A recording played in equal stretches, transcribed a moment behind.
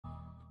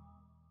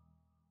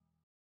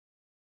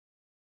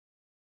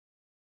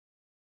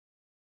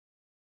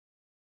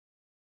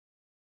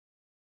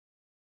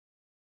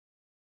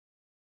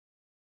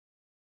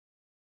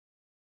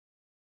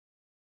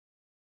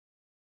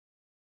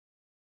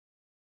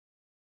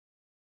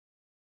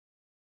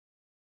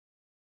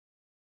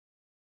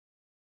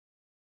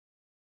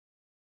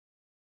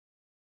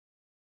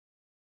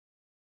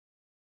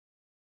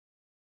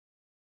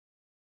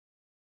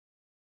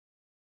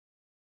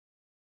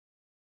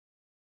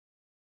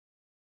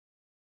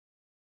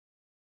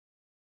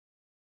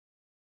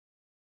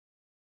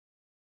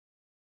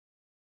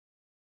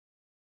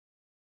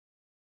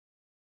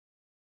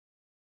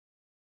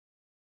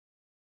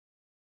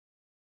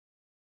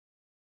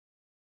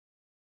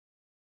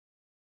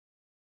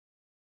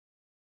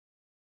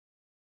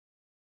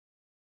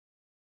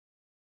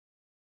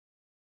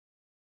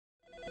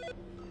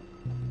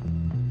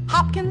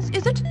Hopkins,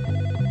 is it?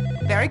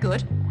 Very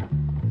good.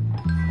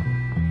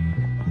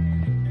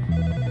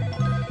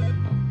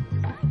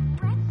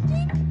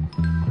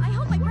 I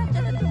hope my breath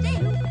doesn't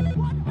stink. I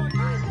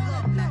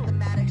love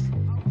mathematics.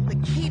 The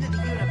key to the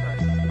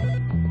universe.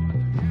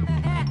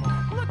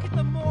 Look at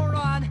the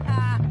moron!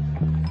 How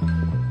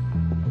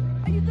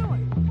you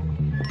doing?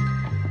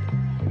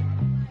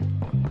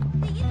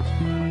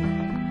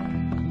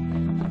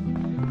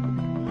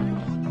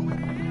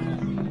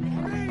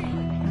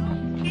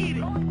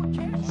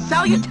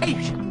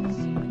 Salutations!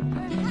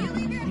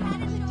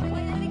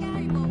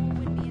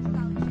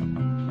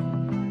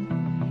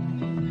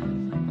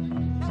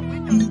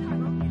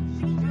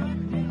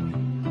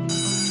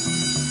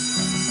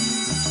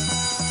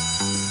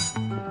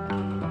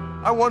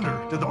 I wonder,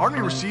 did the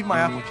Army receive my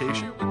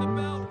application?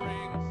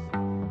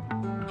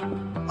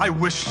 I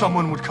wish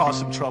someone would cause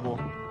some trouble.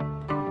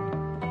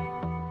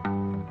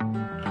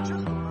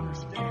 Just don't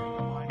understand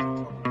why I'm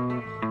trouble.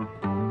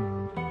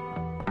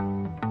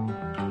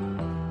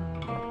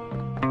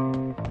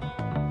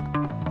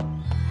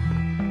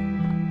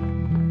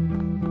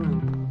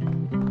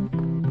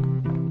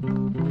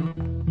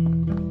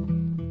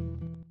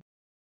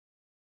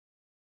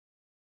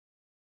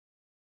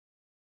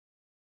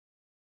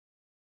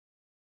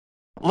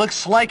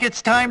 Looks like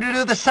it's time to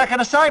do the second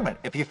assignment.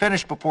 If you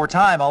finish before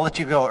time, I'll let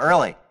you go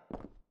early.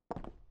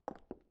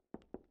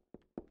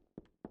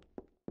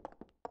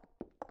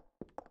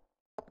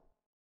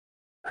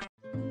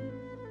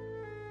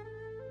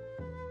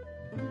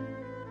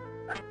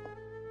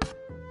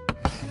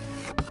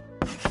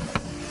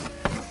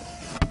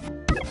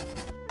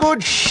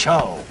 Good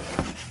show.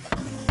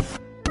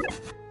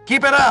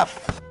 Keep it up.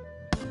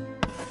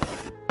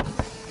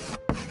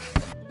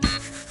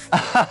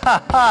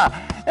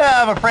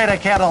 I'm afraid I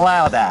can't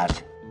allow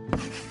that.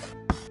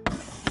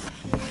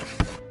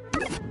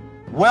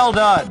 Well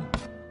done.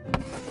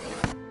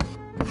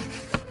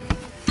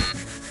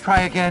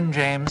 Try again,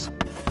 James.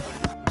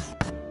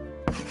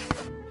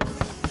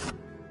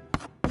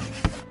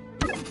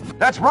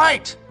 That's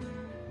right!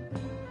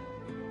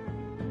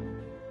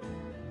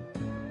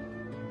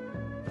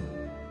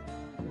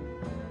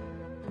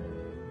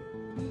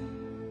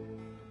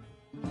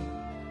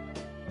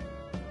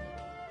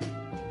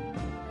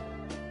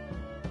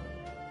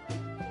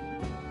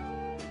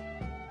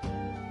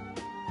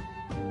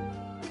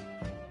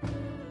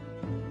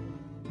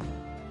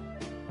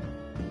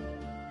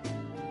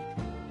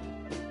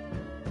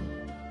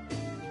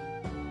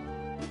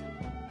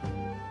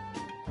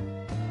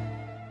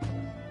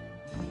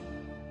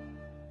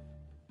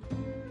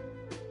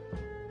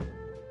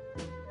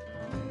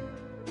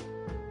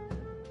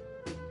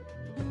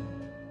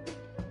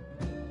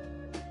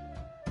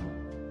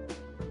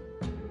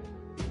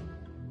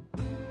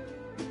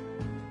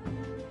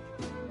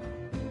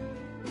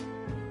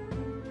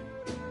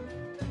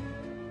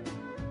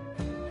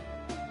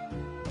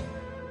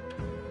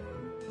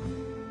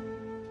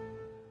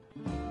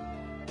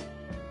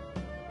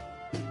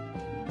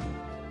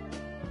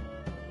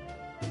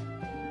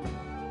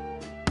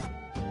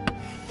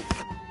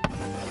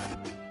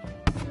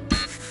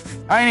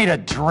 I need a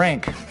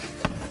drink.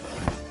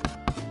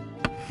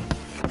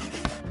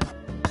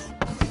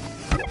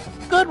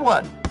 Good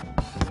one.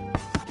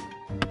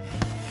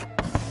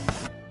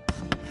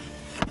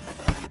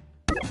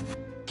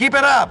 Keep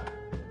it up.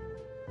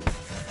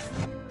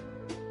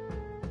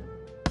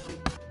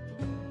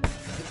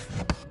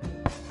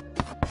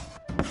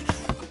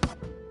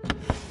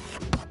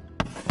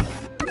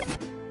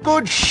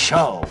 Good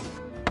show.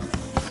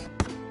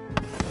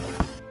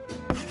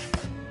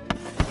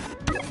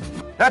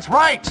 That's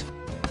right.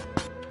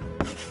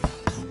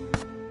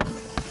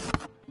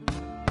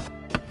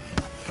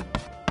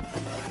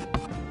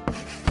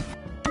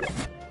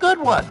 Good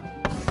one.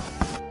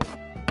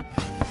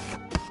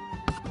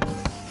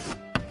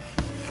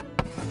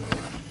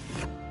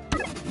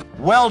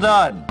 Well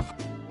done.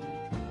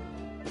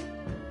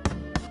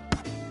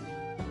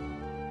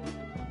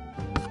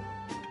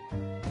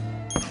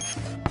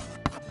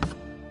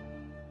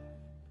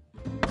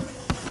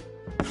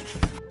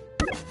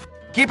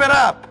 Keep it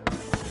up.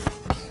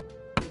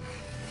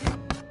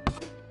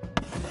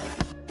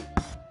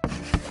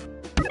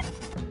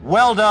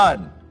 Well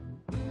done.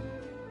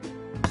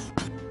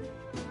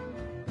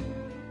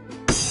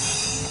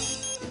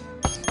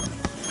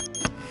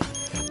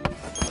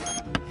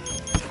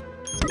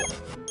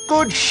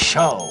 Good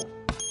show.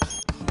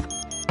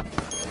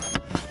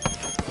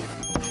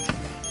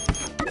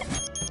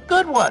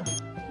 Good one.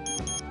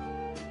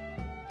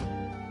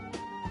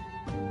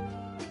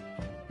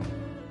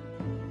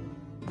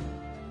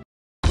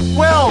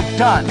 Well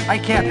done. I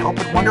can't help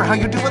but wonder how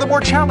you do with a more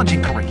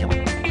challenging curriculum.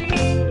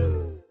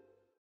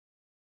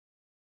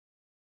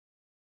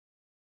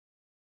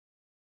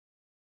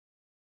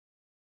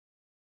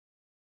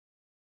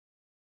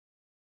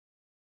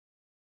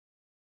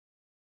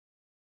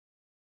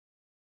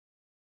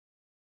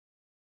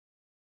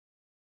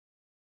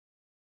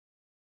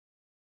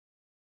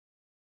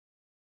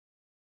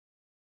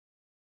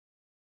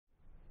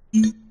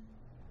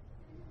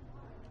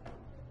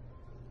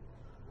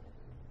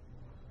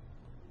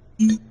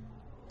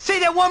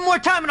 that one more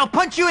time and I'll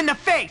punch you in the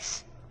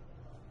face!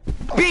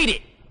 Beat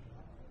it!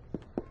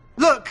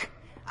 Look,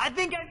 I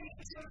think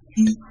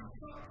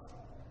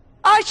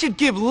I should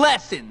give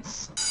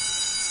lessons.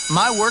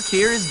 My work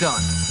here is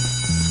done.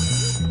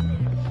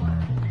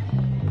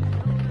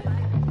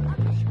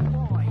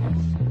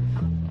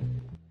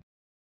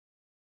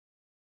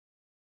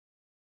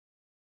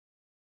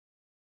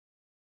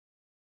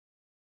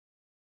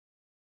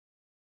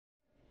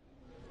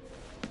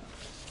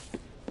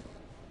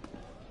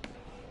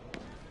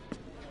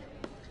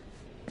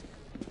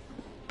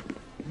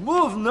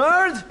 Move,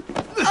 nerd!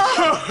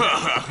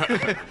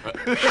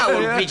 How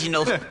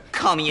original.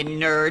 Call me a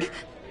nerd.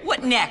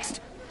 What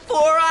next? 4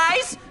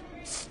 eyes?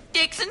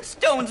 Sticks and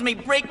stones may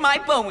break my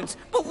bones,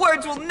 but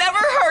words will never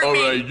hurt me.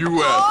 All right,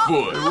 you have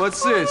fun.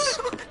 What's this?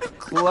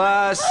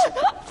 Class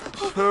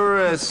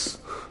president.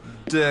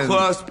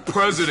 Class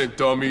president,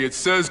 dummy. It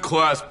says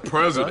class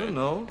president. I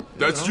know.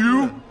 That's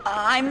you?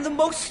 I'm the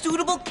most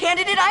suitable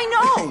candidate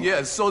I know.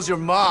 Yeah, so's your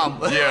mom.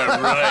 Yeah,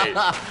 right.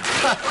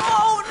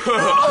 Oh, no!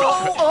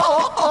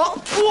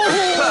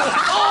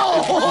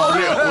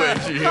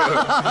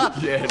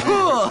 Yeah,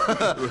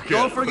 dude.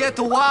 Don't forget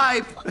to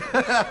wipe.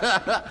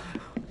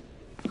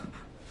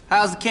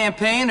 How's the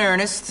campaign,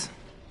 Ernest?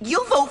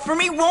 You'll vote for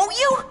me, won't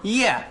you?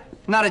 Yeah,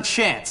 not a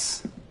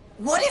chance.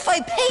 What if I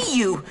pay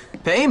you?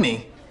 Pay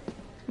me?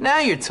 Now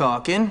you're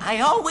talking. I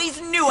always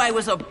knew I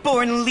was a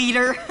born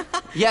leader.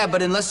 Yeah,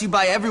 but unless you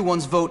buy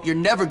everyone's vote, you're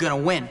never gonna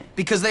win.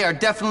 Because they are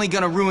definitely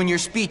gonna ruin your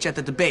speech at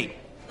the debate.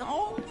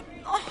 Oh,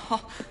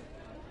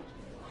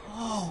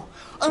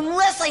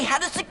 unless I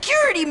had a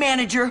security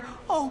manager.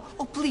 Oh,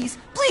 please,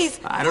 please,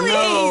 I don't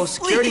know.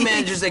 Security please,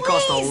 managers, they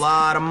cost a please.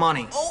 lot of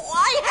money. Oh,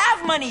 I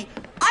have money.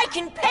 I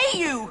can pay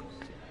you.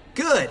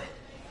 Good.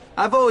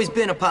 I've always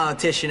been a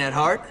politician at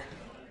heart.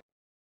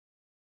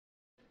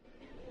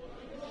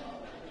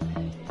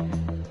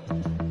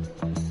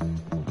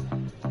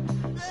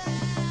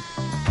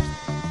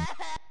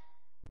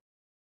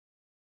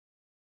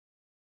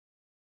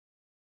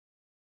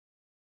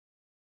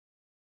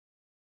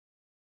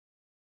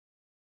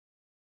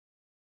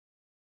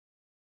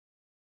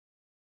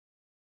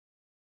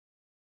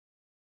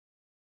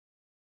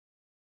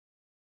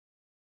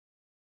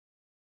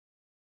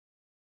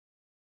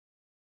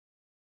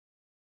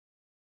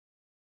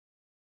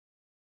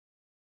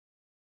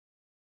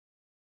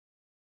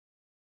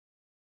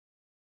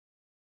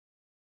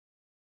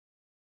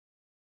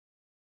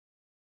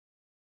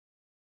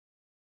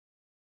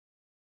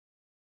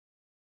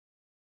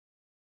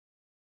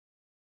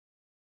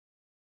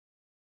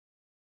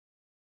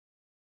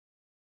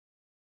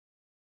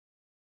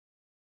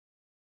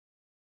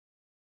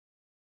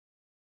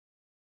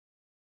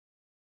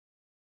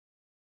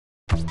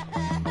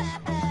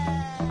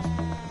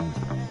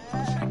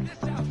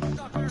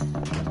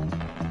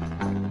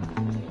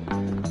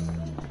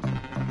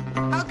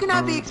 How can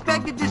I be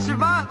expected to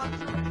survive?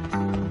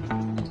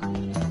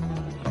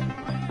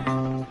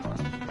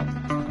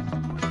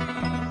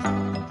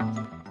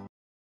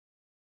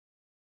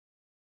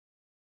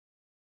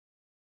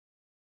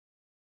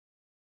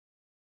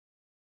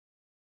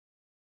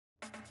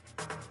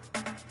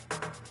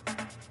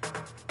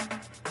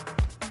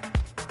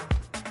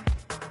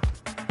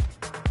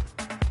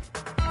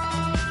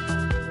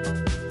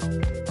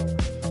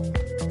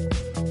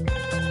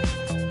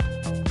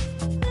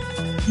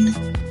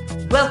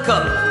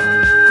 Welcome.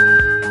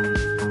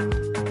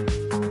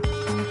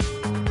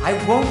 I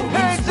won't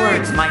mince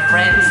words, my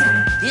friends.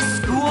 This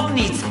school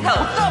needs help.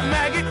 What's up,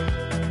 maggot?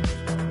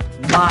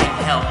 My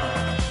help.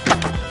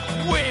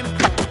 Wham!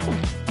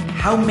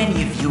 How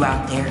many of you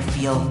out there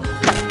feel...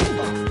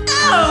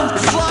 Ouch!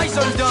 Slice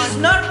This undone. is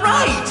not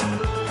right!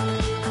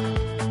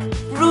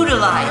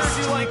 Brutalized.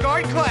 You like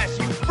art class,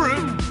 you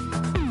fruit.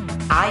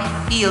 I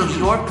feel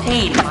your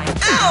pain, my...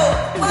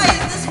 Ow! Why is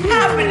this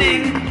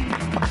happening?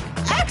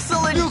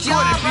 Excellent You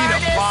couldn't beat a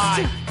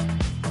fly.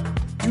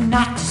 Do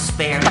not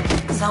despair.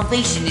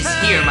 Salvation is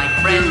here, my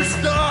friends.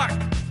 Start.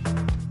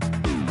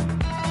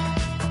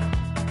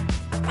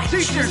 By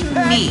Teacher's choosing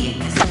pet. me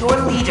as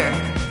your leader,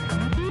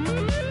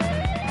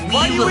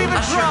 Why we you will even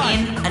usher try?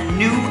 in a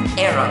new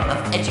era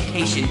of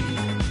education.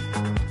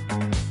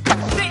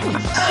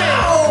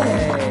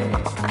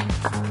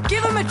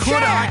 Give him a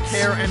Could I chance!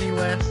 care any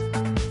less?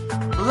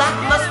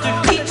 Lackluster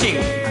teaching,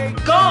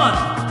 gone.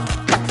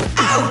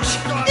 Ouch!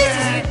 This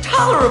is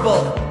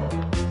intolerable.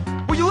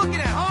 What you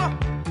looking at, huh?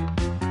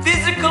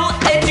 Physical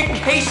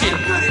education,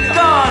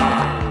 gone.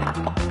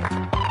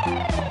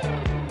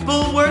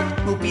 Bulworth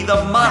will be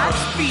the model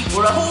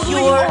for a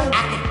pure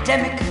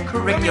academic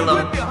curriculum.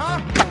 Whip you, huh?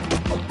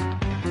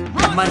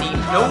 Money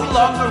no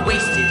longer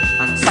wasted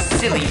on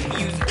silly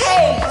music.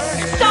 Hey,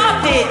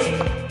 stop it!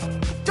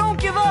 Don't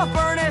give up,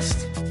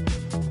 Ernest!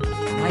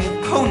 My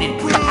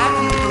opponent would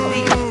have you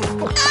believe.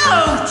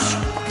 Ouch!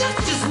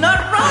 That's just not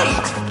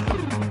right!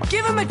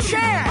 Give him a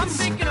chance! I'm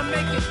thinking of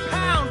making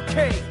pound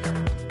cake.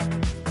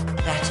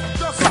 That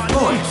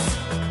sports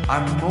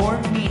are more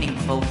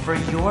meaningful for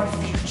your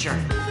future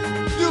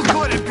You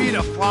couldn't beat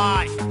a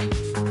fly.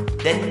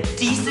 than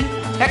decent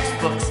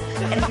textbooks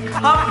and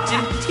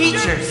competent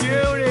teachers.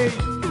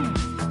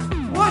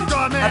 What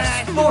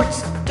have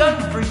sports done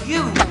for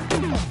you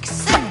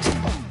except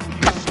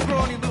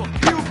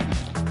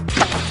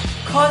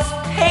cause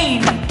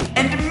pain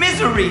and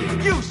misery?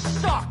 You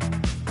suck!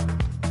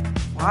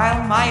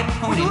 While my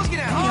opponent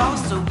may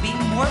also be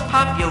more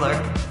popular,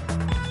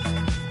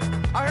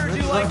 I heard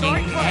you like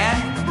good-looking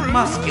and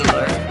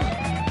muscular,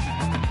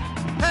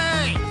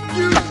 Hey,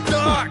 you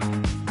suck!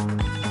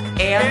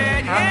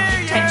 and have the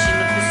attention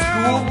of the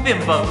school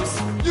bimbos.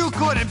 You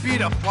couldn't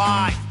beat a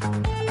fly.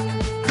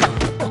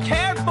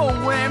 Careful,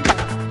 wimp!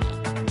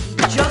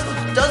 He just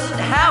doesn't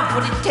have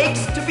what it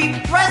takes to be I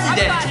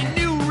president. got a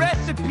new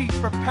recipe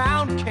for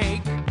pound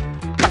cake.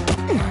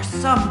 There are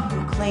some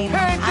who claim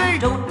I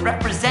don't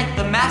represent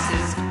the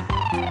masses.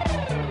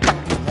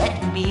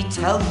 Let me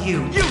tell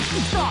you. You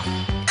suck!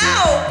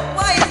 Ow!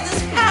 Why is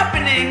this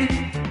happening?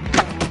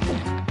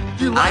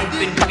 I've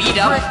been beat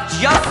up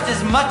just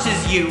as much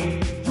as you.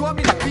 You want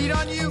me to beat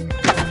on you?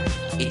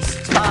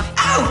 It's time.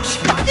 Ouch!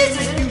 This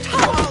is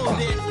intolerable.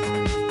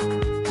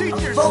 A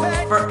Teacher's vote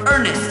pet. for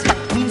Ernest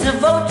means a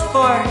vote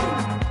for...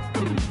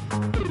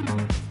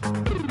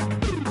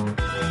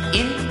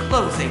 In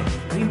closing,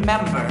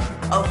 remember,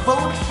 a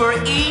vote for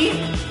E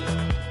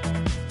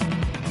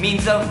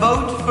means a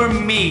vote for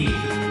me.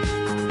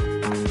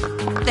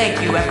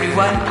 Thank you,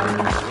 everyone.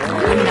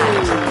 Good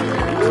night.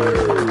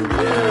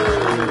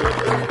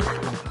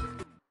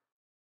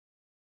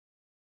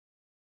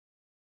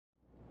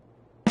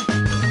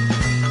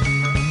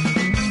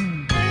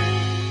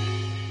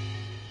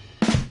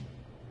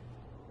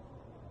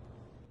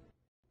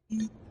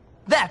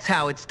 That's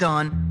how it's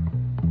done.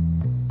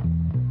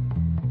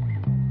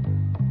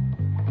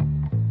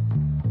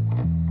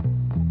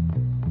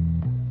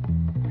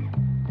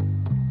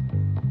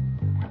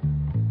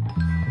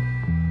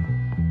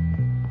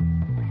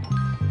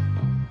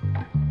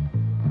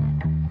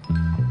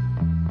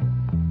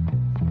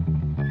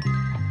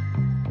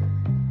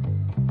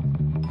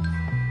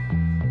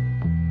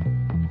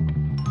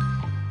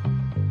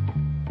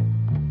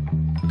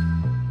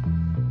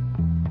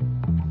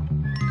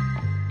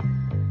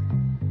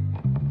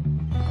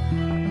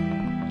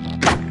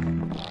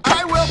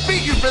 I will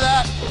beat you for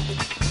that!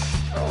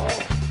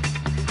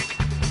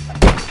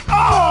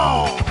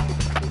 Oh!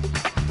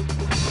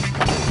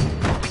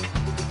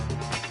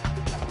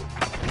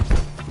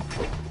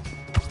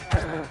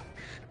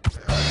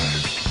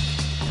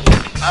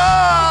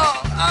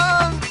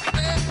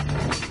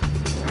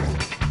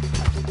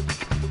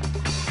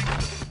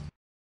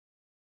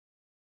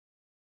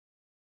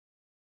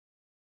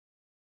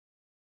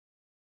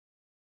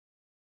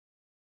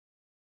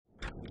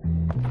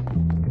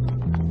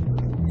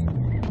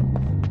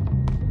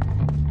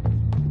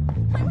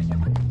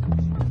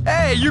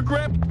 Hey, you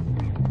grab...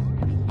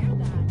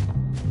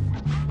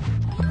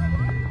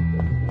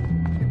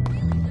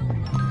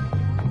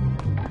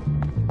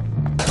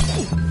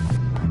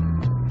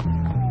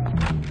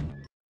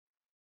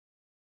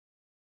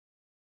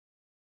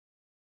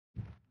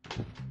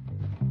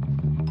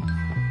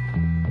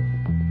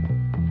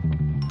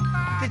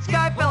 If the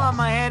sky fell on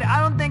my head, I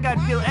don't think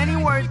I'd feel any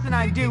worse than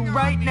I do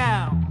right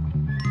now.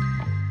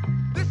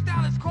 This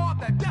town is called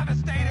the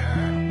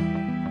Devastator!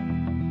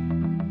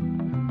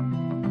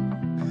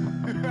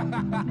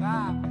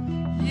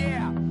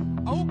 Yeah,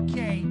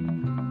 okay.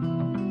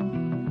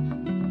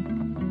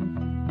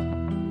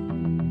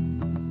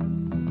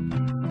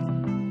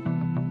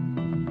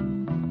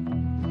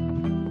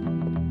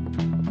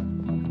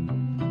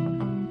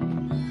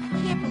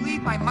 I can't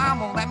believe my mom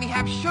won't let me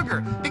have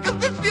sugar because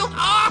this feels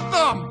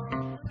awesome!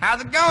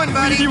 How's it going,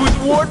 buddy? He was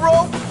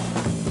wardrobe?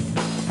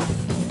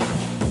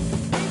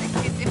 The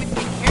kids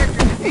imitate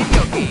characters in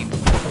video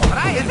games. But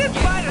I is this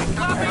finest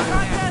coffee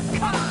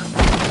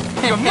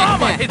contest? Your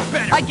mama hits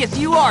better! I guess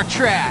you are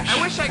trash!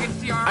 I wish I could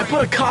see our... I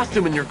put a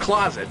costume in your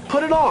closet.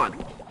 Put it on.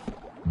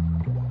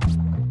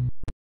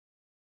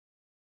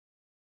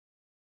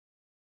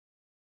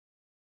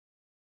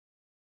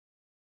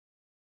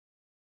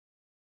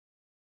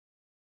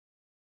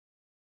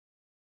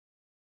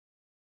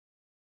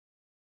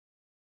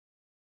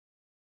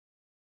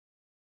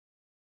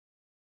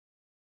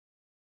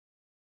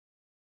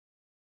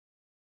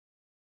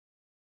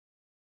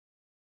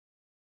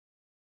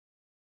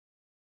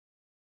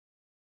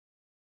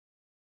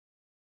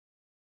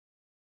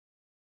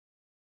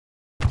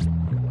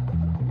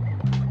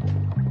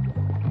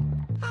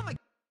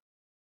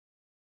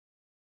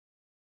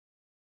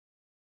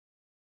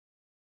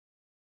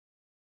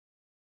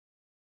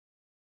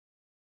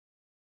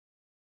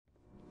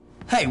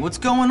 Hey, what's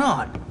going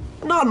on?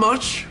 Not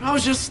much. I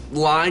was just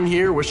lying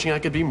here wishing I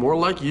could be more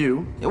like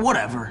you. Yeah,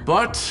 whatever.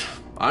 But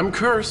I'm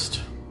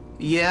cursed.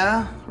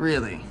 Yeah?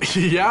 Really?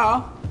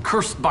 Yeah,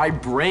 cursed by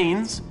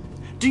brains.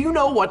 Do you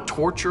know what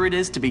torture it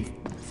is to be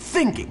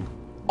thinking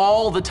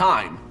all the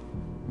time?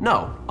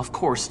 No, of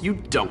course you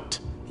don't.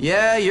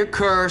 Yeah, you're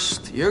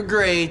cursed. You're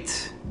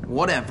great.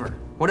 Whatever.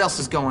 What else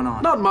is going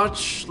on? Not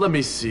much. Let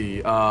me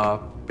see.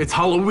 It's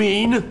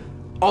Halloween.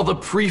 All the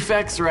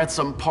prefects are at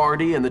some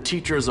party and the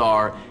teachers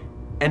are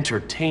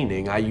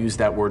entertaining, I use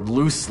that word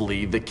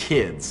loosely, the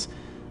kids.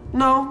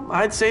 No,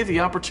 I'd say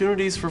the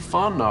opportunities for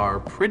fun are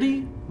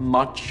pretty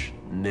much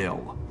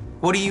nil.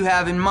 What do you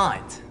have in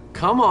mind?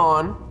 Come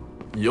on,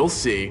 you'll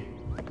see.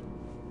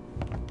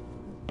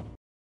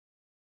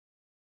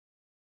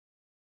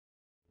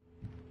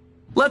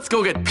 Let's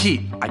go get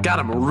Pete. I got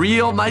him a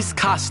real nice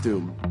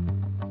costume.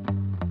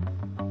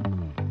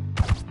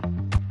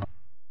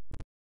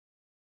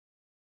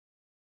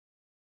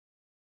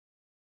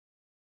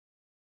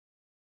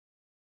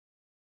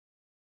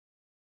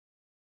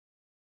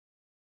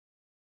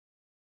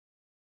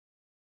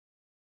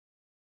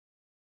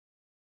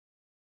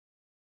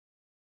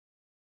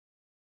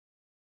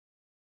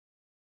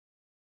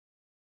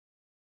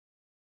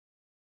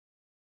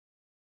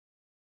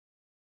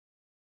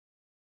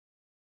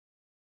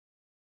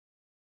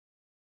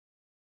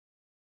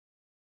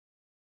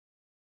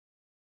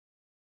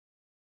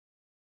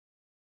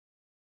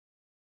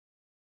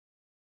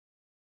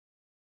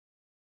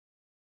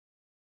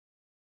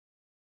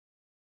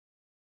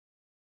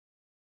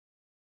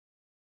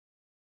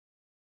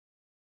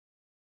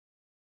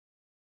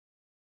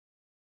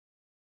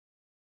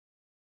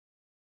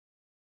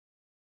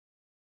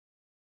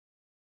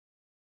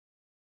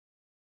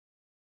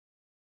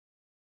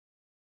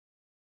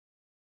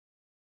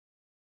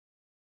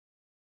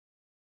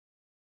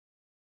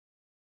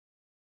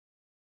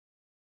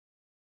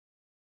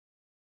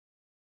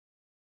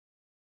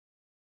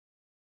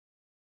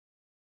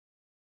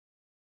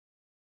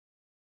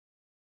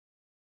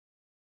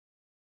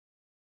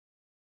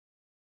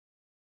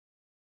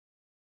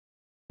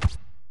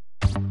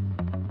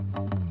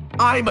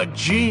 I'm a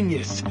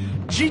genius.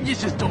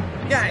 Geniuses don't...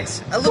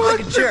 Guys, I look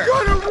like a jerk.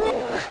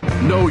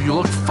 No, you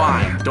look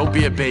fine. Don't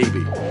be a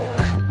baby.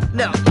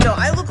 No,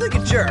 I look like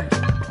a jerk.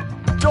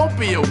 Don't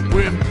be a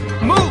wimp.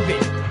 Move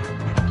it!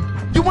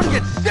 You want to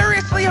get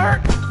seriously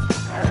hurt?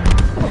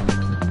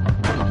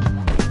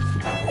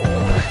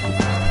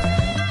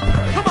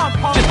 Come on,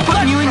 Paul. Just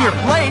putting you in your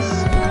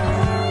place.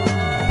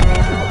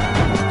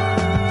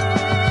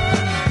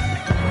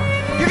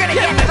 You're gonna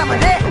get some of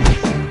this.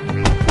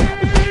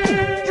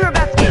 You're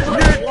about to get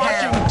hurt.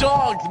 Watching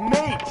dogs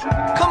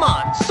mate. Come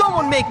on,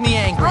 someone make me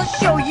angry. I'll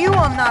show you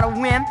I'm not a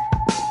wimp.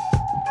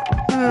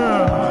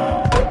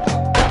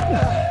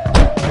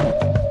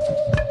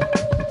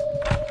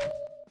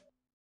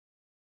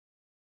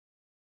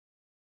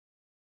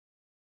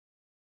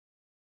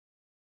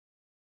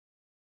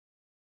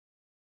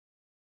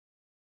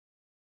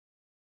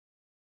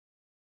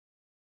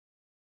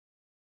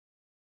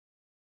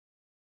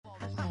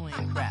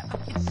 Crap.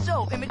 It's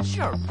so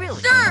immature,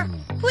 really. Sir,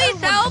 please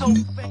help.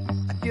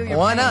 I feel your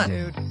Why pain, not?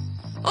 dude.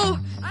 Oh,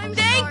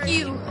 thank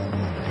you.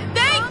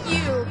 Thank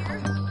you.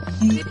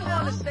 People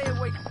want to stay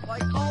awake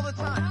like all the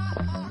time.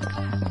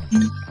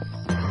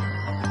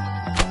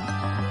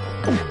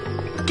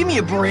 Give me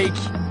a break.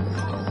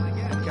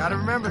 Gotta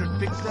remember to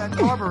fix that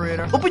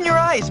carburetor. Open your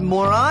eyes,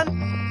 moron.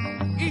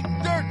 Eat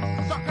dirt,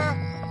 sucker!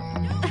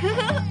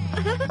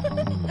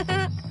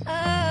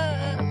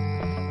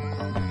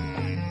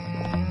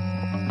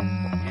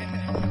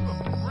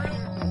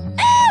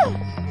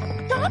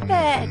 Stop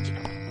it.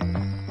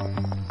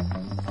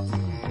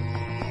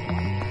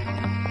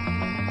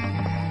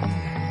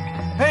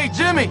 Hey,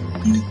 Jimmy!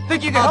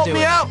 Think you can I'll help do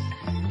me it. out?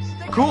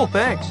 Cool,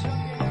 thanks.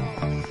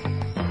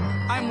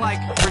 I'm like,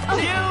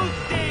 refusing.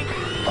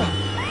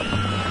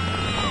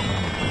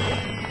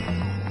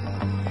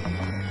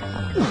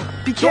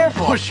 Be Don't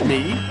careful. push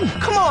me.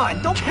 Come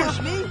on, don't push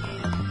me.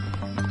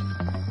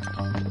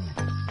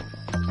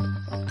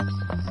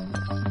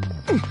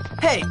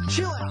 Hey,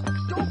 chill out.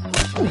 Don't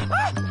push me.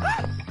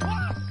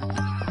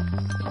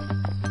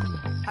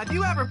 Have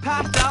you ever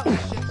passed out in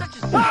shit such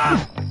as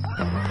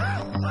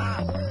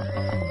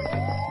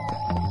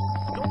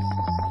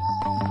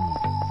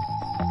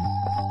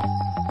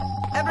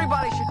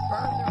Everybody should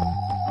burn their...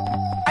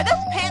 Are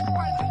those pants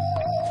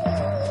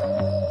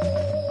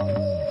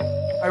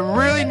I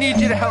really need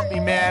you to help me,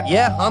 man.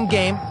 Yeah, I'm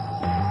game.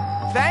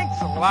 Thanks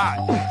a lot.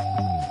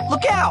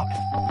 Look out!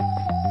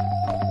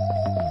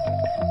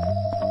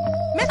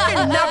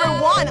 Mr. Number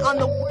One on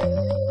the...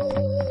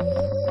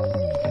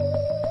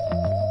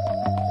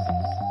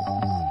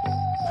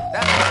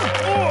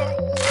 Oh,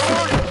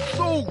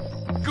 so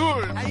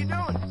good. How you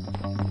doing?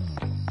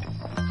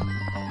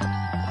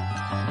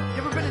 You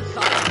ever been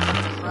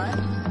inside, right?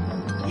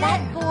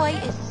 That boy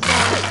is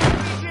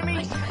so... Jimmy,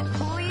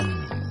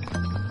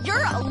 please.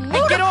 You're a Hey,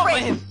 ludicrous. get over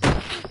him!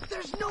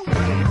 There's no way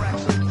you're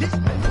actually this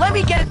bad. Let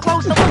me get a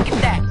closer look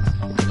at that!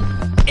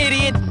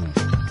 Idiot!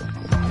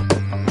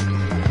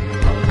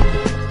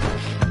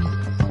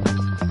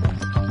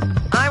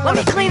 Let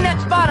me clean that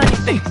spot on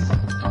your face!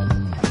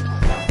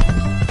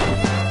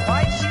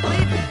 Why is she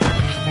leaving?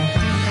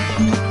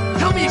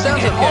 Tell me you can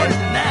hit harder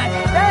than that!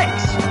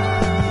 Thanks!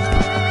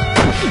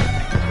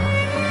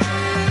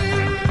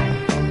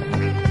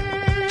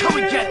 Come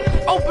and get it!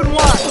 Open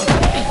wide!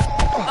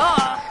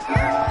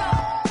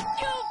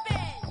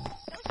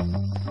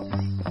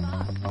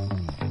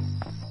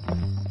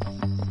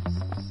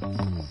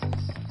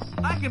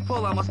 I can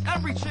pull almost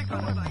every chick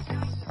on the bike.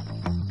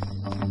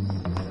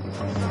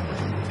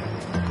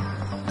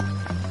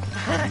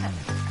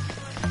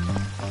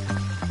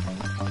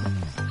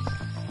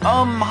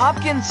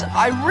 Hopkins,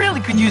 I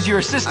really could use your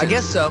assistance. I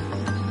guess so.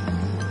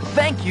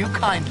 Thank you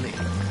kindly.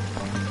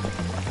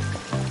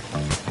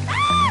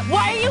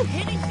 Why are you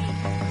hitting me?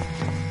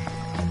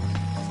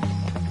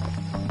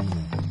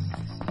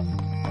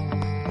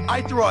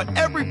 I threw out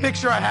every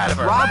picture I had of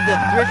her. Rob the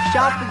thrift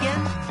shop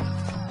again?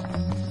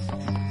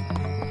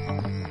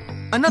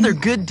 Another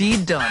good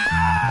deed done.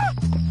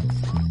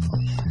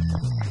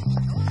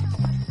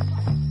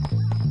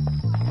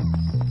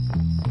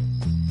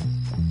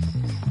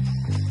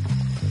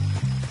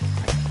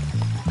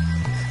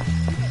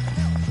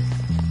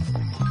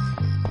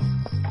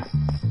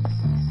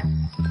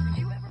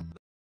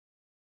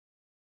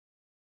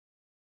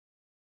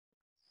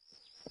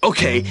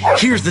 Okay,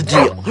 here's the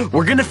deal.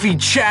 We're gonna feed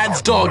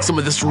Chad's dog some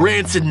of this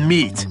rancid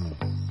meat.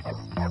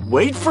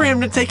 Wait for him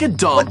to take a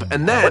dump,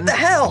 and then... What the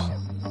hell?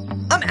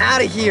 I'm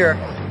out of here.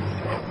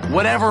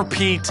 Whatever,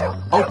 Pete.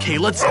 Okay,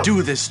 let's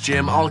do this,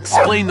 Jim. I'll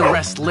explain the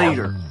rest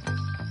later.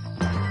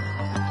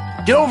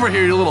 Get over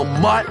here, you little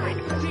mutt.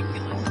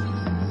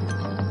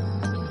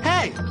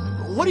 Hey,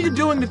 what are you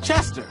doing to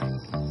Chester?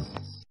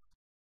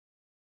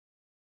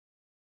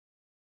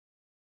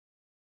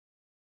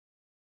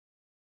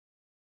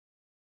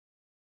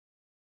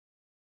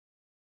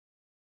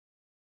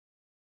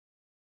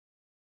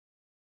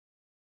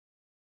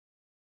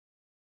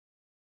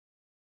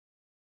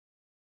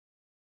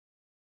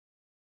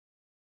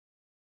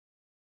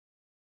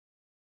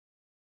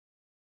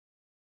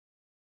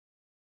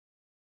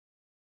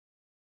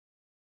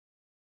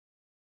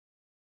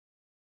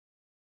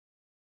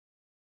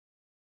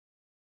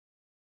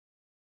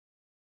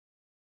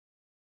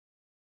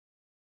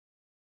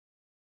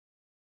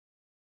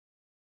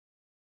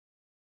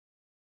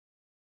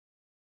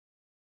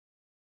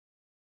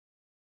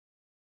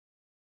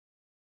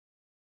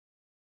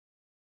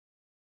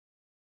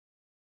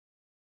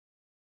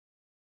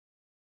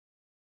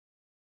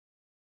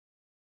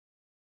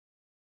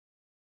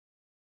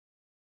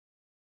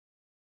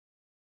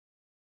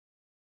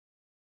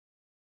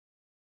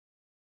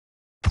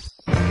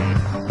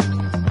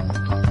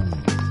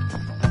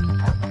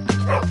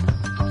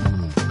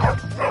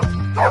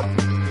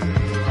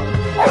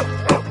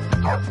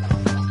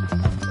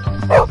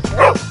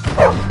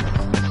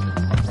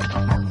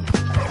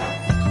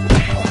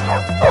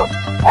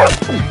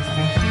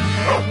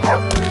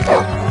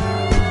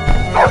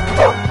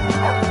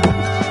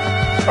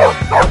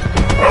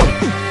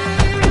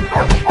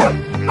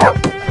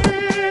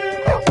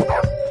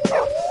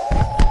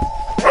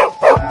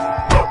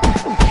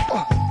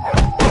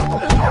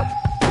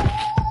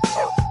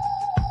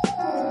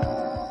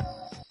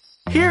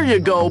 Here you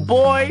go,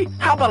 boy.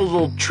 How about a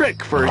little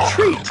trick for a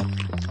treat?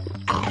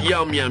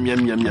 Yum, yum,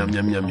 yum, yum, yum,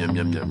 yum, yum, yum,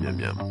 yum, yum, yum,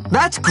 yum.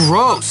 That's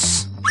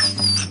gross.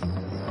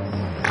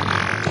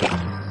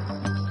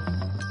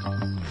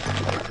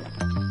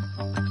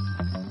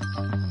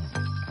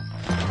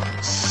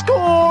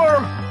 Score!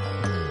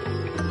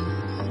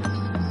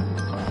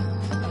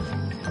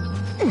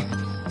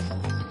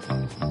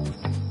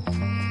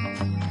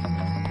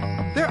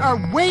 There are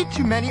way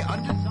too many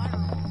undesirables.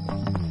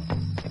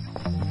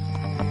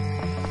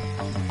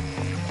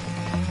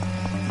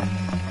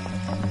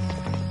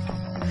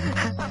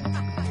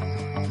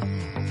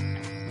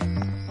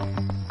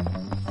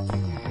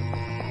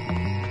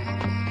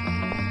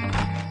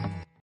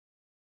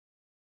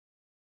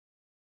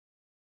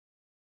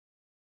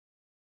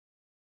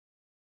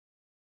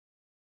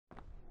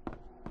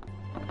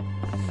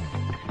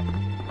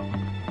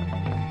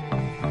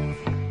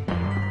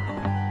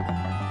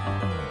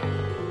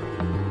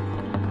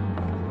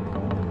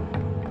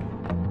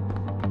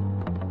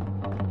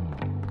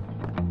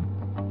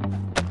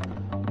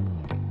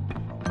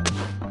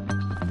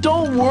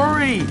 Don't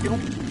worry.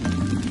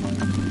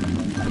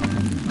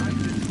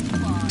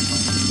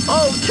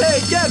 Okay,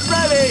 get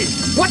ready.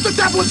 What the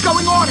devil is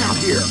going on out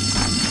here?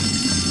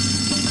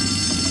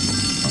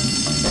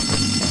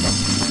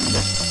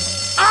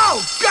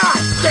 Oh,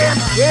 God damn,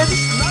 kid!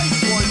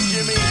 Nice one,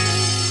 Jimmy.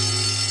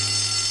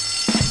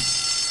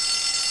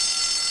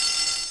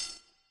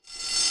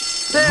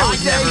 There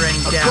was never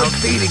any doubt. Good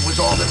feeding was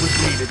all that was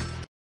needed.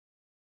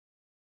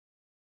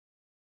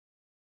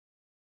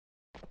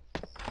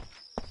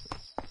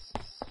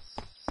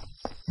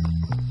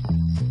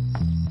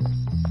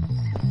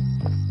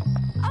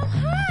 Oh,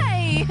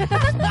 hi!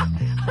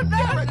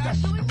 Damn it,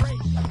 that's great.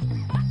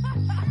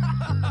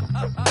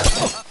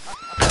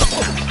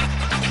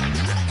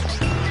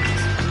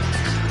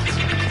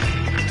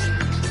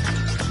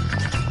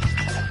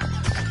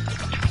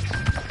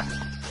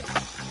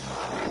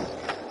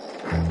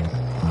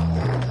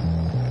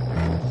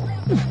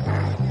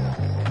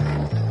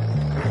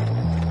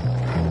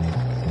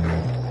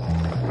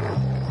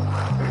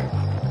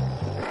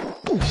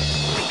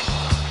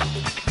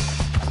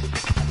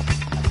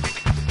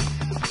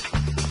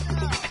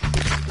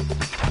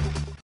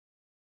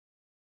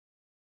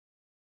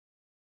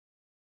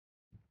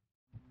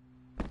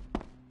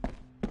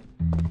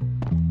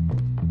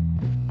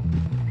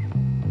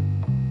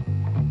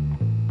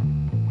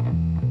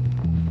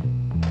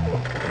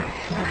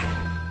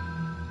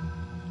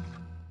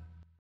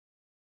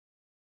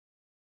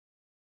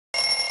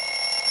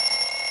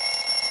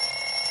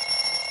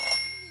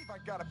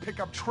 gotta pick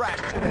up trash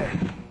today.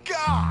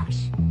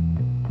 Gosh!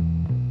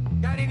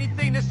 Got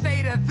anything to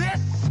say to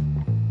this?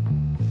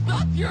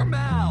 Stuff your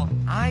mouth!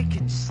 I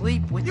can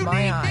sleep with You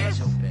my need eyes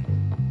this?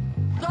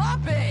 open.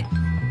 Stop it!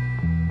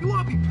 You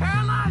wanna be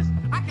paralyzed?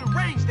 I can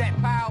arrange that,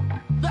 pal.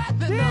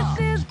 That's enough!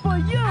 This is for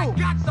you! I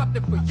got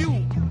something for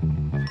you!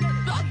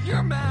 Stuff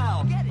your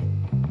mouth! Get it!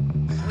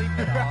 Sleep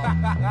it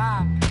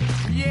off.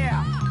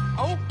 Yeah,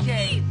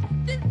 okay.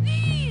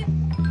 Disease!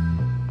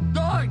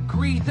 Darn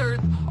greasers!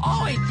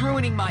 Always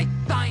ruining my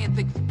science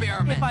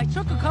experiment! If I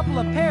took a couple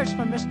of pairs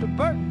from Mr.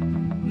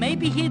 Burton,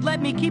 maybe he'd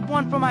let me keep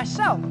one for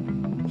myself.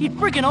 He'd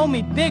freaking owe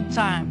me big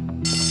time.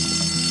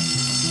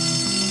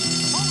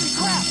 Holy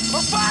crap!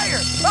 A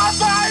fire! A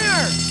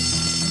fire!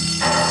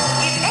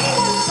 If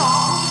anyone saw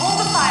who pulled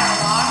the fire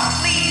alarm,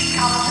 please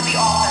come to the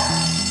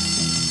office.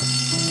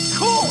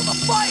 Cool! A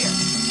fire!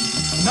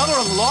 Another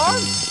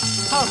alarm?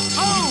 Oh,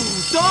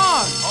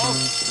 darn!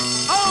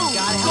 Oh,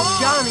 Gotta help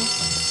Johnny.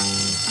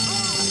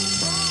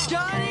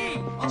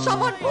 Johnny!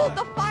 Someone pulled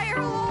the fire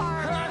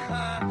alarm.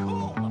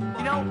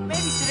 You know,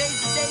 maybe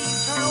today's the day you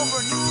turn over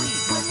a new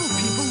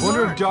leaf.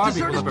 Wonder if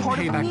Darby will ever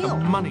pay back the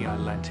money I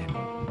lent him.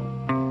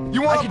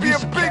 You I wanna could be use a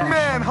some big cash.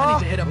 man, I huh? need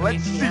to hit up an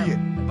Let's see ATM.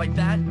 it. By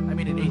that, I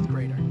mean an 8th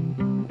grader.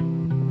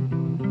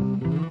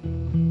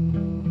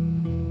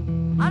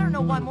 I don't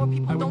know why more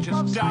people I don't would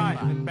love just die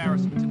sci-fi. of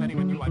embarrassment if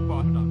anyone knew I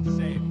bought it on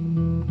sale.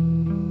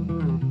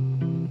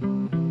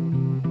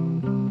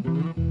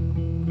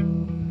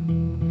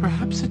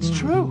 Perhaps it's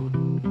true.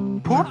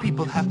 Poor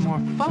people have more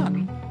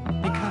fun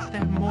because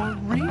they're more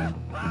real.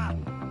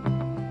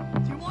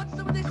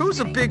 Who's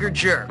a bigger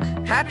jerk,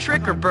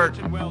 Patrick or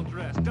Burton? Well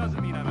dressed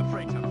doesn't mean I'm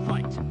afraid to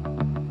fight.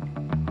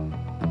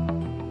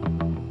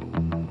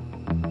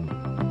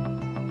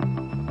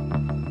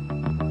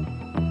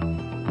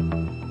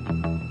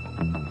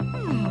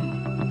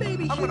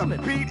 I'm gonna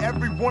beat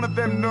every one of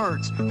them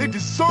nerds. They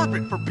deserve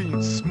it for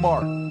being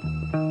smart.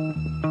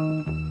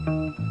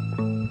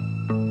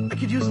 I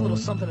could use a little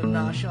something to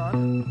nosh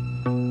on.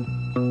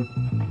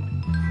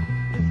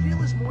 The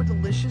veal is more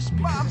delicious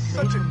because I'm it's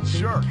such made a from baby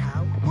jerk.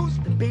 cow. Who's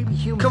The baby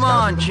humans Come gotta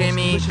on, be the most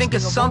Jimmy. delicious Think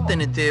of thing something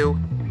to all. do.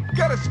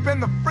 gotta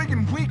spend the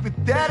friggin' week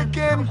with Dad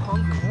again?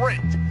 Great.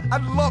 I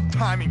love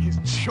timing his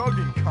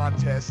chugging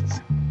contests.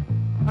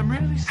 I'm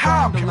really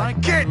How starting to can I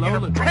like get that in her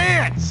Lola.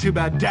 pants? Too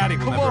bad Daddy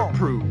will never Cologne.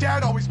 approve.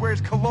 Dad always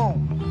wears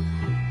cologne.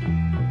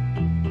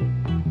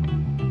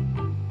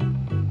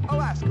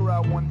 I'll ask her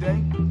out one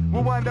day.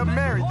 We'll wind up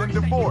married, then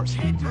divorced.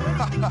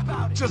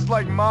 Just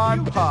like Ma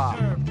and Pa.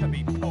 Deserve to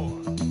be poor.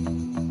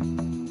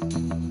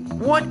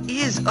 What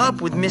is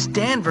up with Miss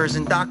Danvers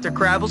and Dr.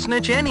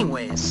 Crabblesnitch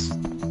anyways?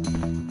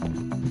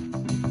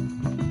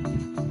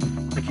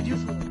 I could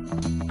use a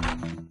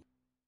little.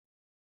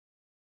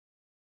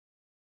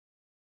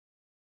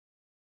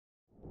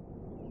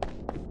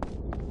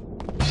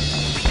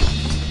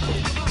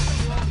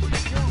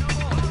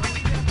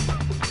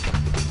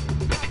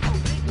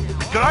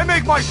 Did I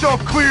make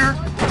myself clear?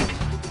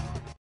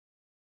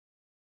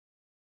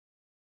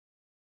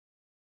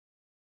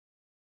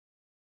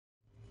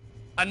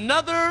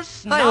 Another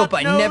I hope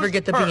I never snot-nosed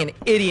get to be an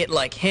idiot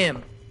like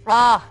him.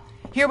 Ah,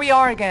 here we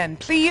are again.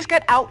 Please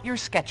get out your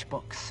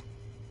sketchbooks.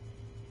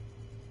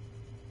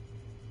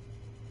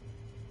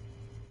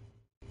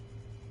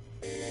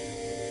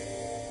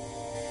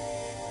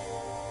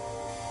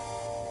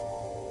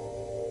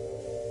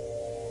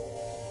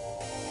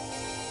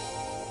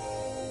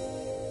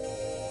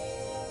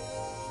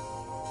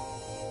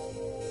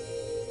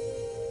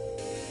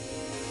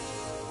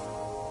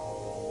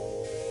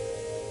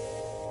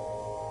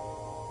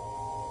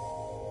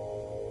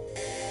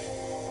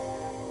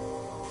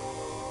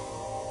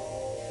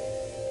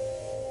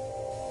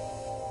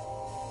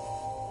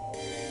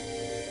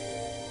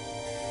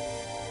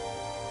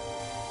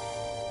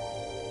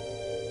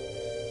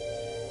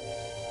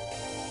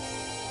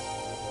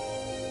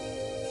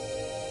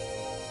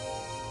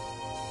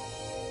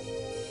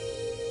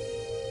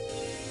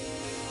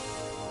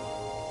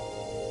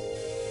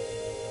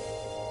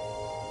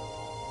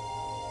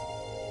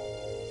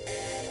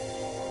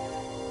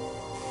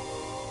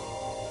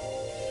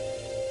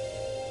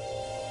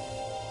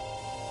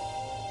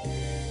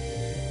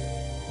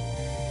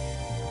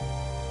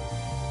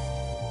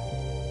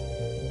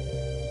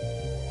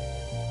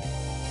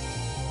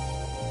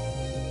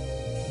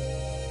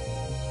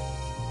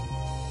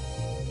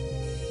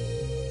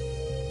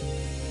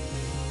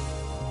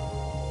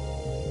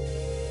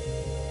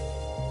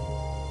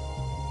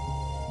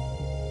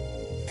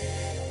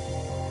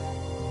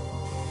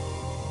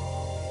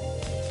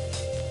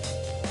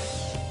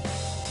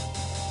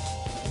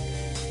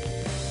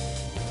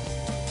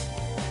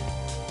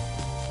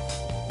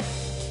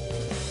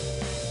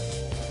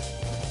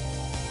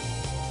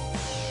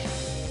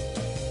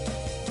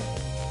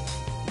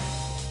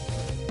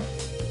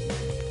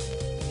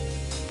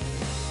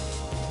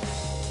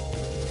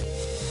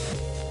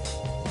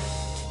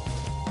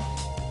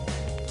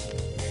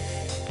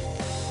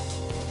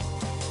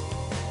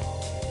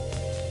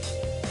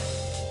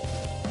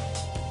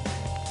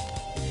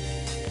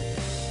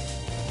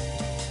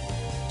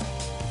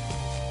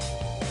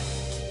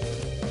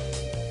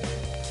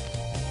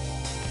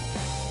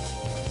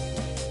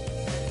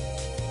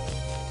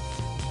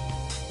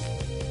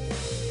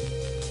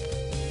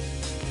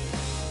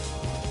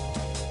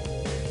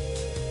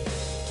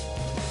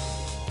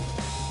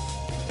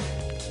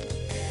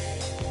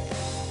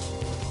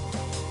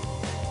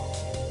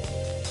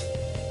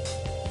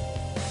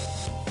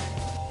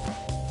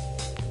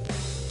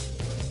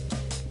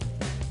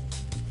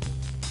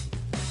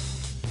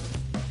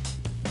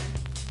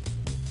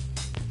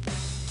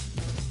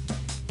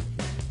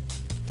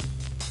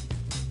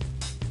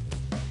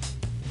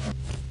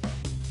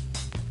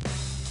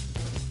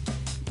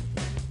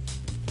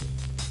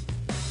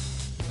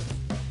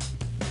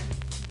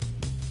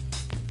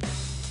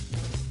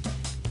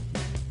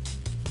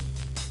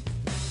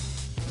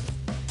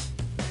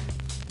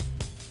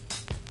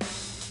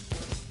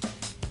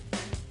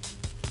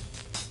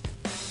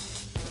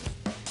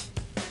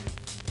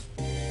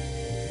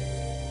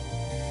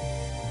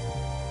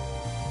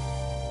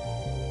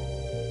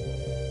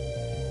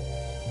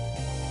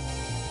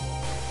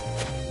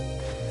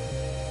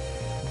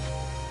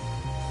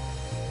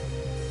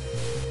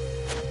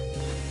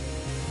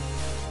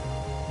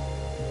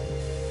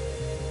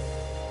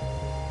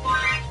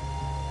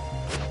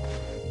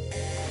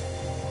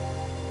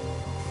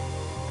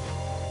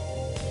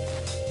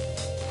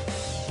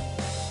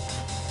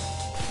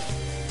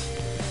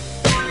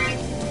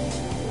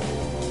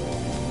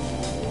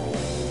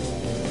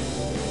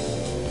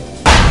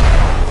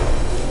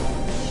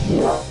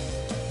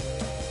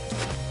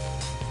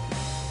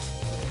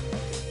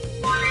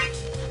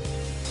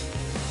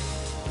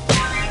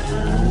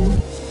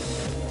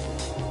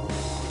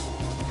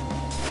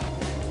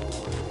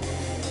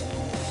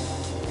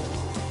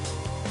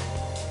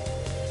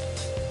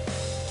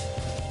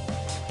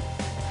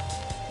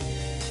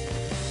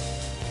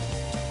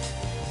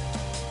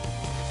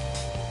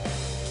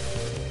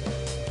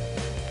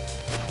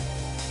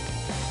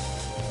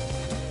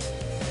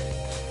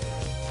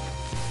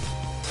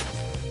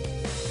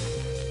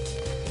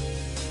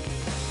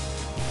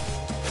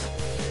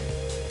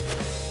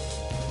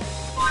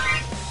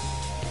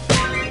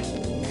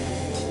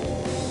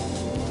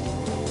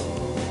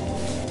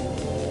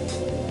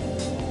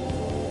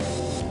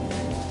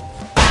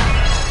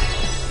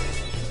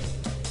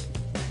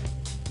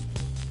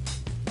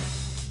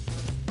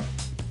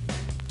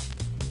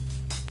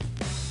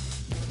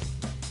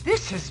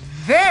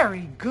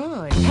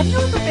 good. Have you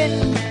ever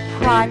been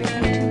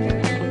privately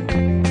tutored?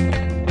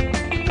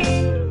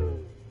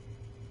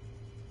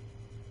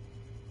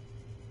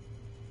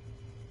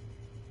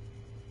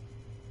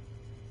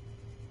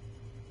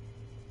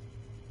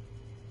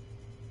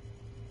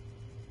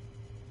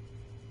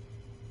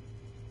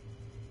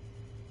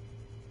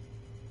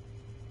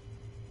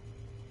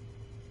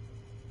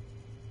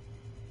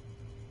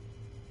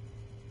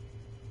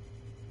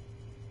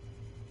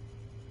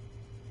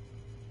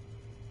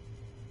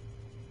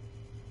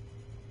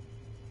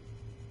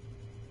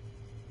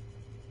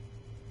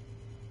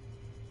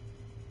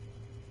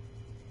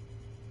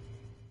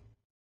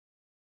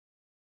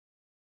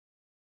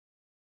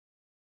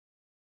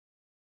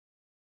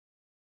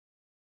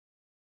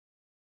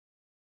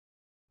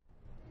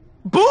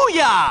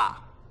 Booyah!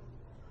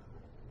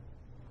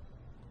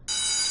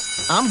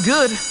 I'm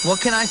good. What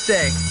can I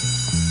say?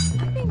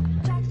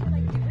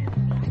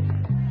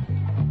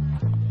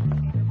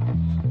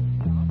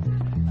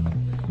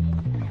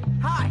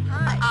 Hi.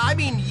 I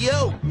mean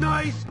you.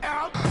 Nice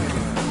out.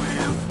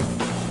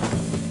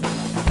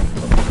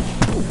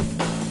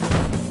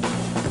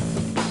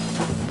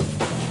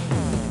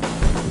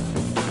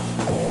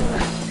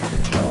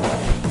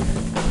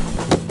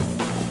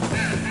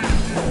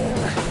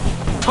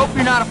 Hope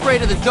you're not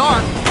afraid of the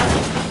dark.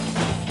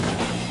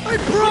 I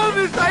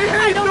promise I hate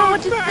I don't know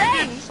what those to say.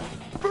 maggots.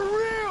 For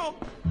real.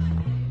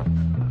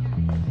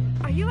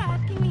 Are you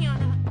asking me on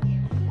a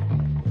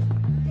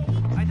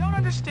date? I don't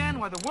understand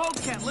why the world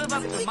can't live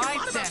up to my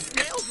standards.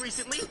 Snails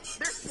recently.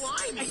 They're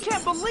slimy. I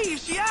can't believe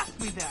she asked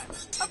me that.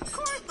 Of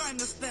course I'm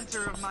the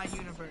center of my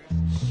universe.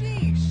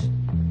 Sheesh.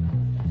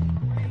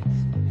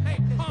 Hey,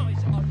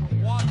 Polly's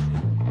underwater.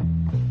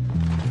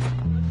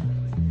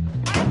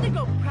 I have to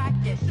go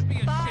practice. You should be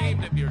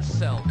ashamed of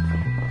yourself.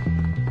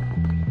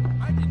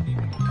 I didn't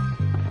even...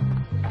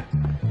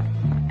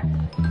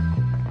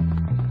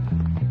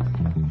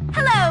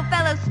 Hello,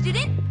 fellow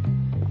student.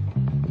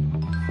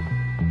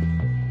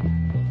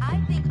 I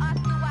think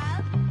Oscar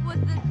Wilde was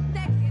the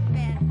sexiest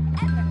man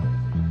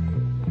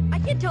ever. I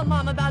can't tell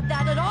Mom about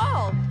that at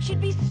all.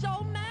 She'd be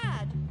so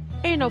mad.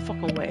 Ain't no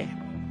fucking way.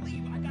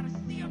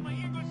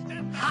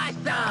 Hi,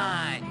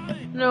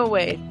 son. No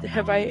way.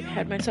 Have I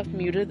had myself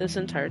muted this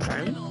entire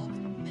time?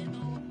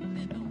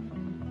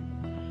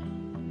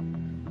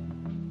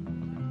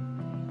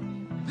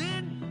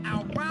 Then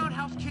our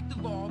roundhouse kick the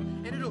ball,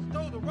 and it'll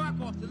throw the rock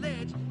off the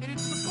ledge, and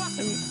it's the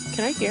bucket.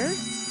 Can I hear?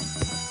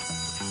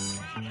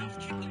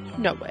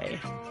 No way.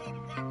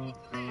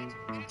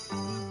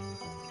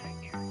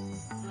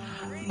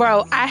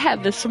 Bro, I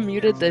had this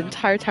muted the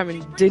entire time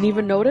and didn't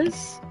even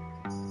notice.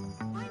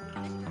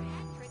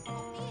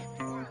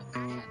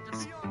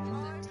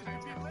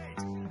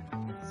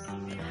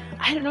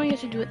 I didn't know you had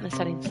to do it in the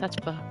settings. That's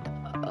fucked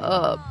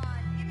up.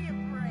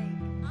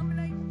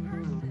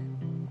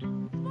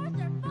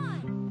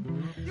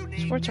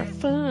 Sports are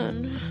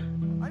fun.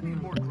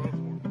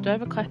 Do I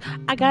have a class?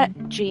 I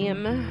got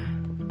gym.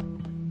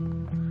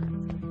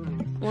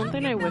 One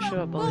thing I wish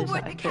about bullies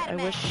that I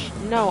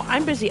could. No,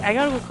 I'm busy. I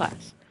gotta go to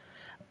class.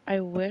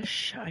 I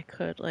wish I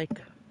could, like,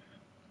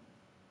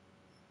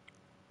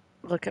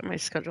 look at my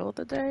schedule of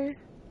the day.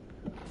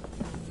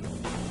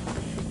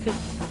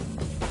 Because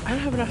I don't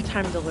have enough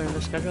time to learn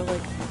the schedule.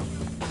 Like, I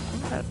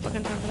don't have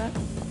fucking time for that.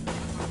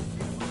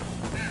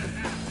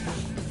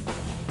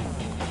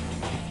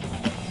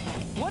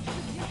 What's the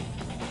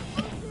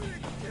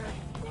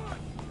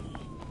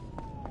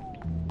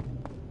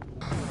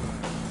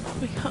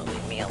We can't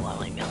leave me alone.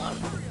 Leave me alone.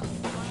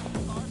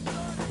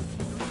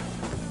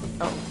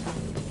 Oh.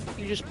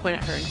 You just point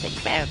at her and say,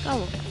 back.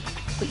 Oh.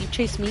 But you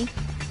chase me?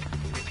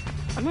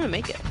 I'm gonna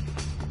make it.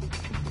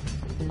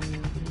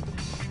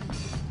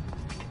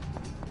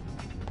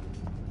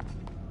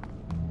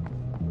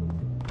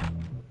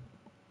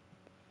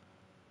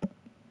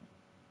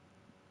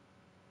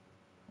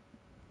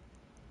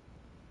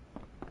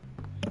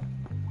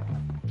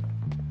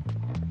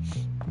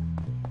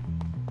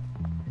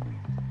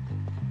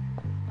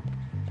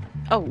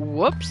 Oh,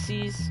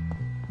 whoopsies.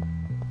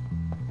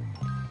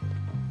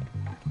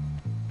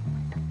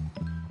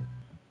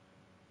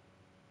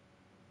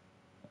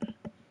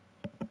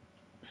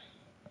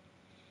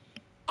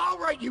 All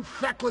right, you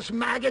feckless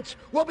maggots.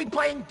 We'll be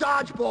playing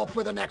dodgeball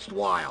for the next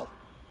while.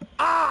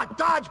 Ah,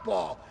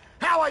 dodgeball.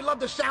 How I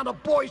love the sound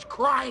of boys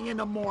crying in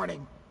the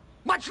morning.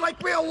 Much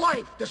like real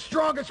life, the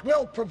strongest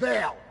will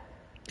prevail.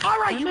 All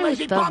right, you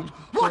lazy bums,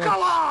 look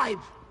alive!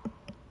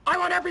 I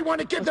want everyone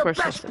to give their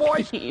best,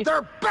 boys,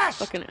 their best!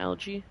 Fucking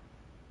algae.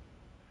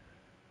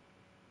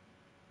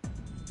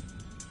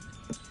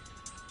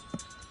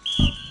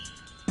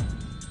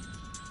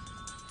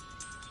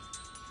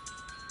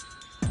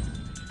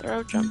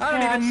 Throw, jump, I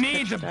don't pass, even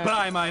need to touchdown.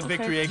 buy my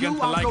victory against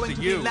the likes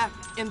of you.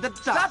 in the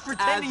dust. Stop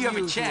pretending you have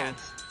a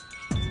chance.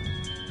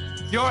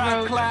 You're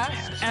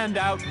outclassed and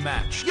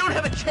outmatched. You don't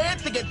have a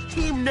chance against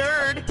Team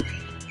Nerd.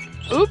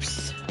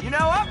 Oops. You know,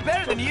 I'm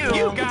better than you.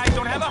 You guys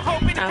don't have a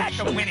hope in heck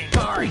of winning.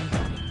 Sorry.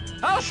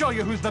 I'll show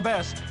you who's the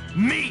best.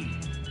 Me.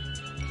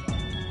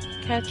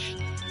 Catch,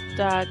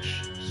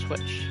 dodge,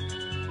 switch.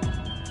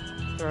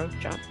 throw,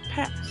 jump,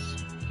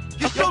 pass.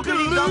 You're still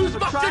gonna lose,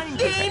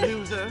 Buster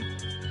loser.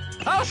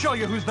 I'll show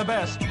you who's the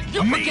best.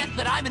 You forget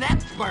that I'm an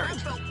expert.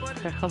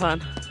 Okay, hold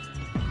on.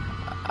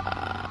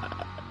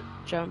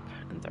 Jump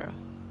and throw.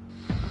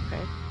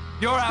 Okay.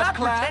 You're Stop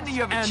outclassed pretending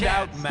you have a and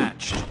chance.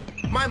 outmatched.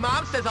 My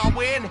mom says I'll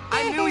win.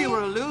 I knew you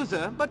were a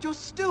loser, but you're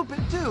stupid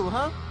too,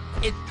 huh?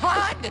 It's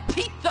time to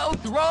teach those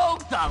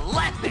rogues a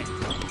lesson.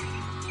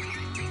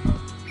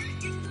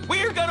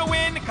 We're gonna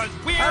win because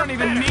we don't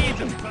even need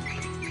them.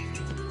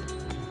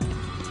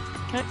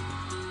 Okay.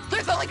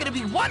 There's only gonna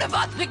be one of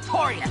us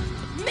victorious.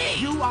 Me.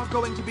 You are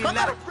going to be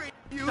left.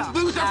 You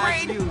loser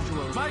brain.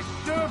 Usual. My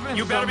servants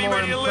You better be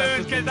ready to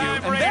lose, because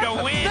I'm ready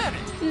to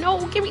win.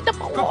 No, give me the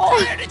ball.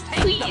 Prepare to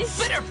taste Please.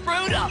 the bitter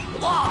fruit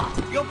of loss.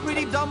 You're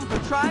pretty dumb for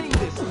trying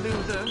this,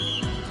 loser.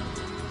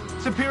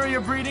 Superior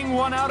breeding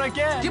won out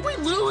again. Did we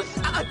lose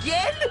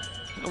again?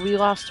 We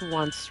lost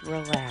once.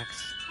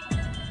 Relax.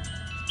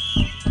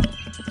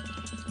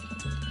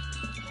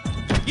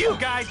 You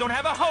guys don't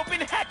have a hope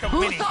in heck of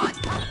Who's winning. on?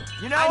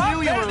 You know, I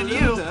knew you were a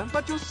loser,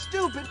 but you're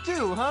stupid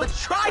too, huh? Let's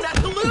try not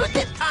to lose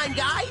this time,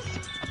 guys.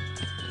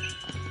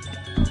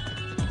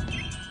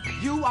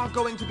 You are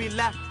going to be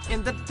left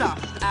in the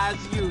dust as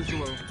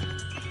usual.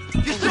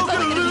 You're still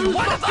gonna lose.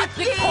 One of us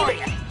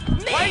victorious.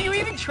 Me. Why are you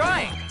even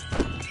trying?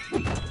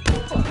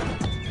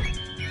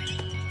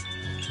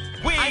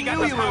 We I got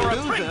knew the you were power a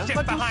of loser, friendship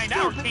but you're behind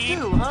our stupid team.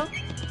 too, huh?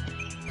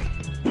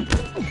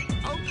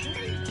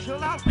 Okay,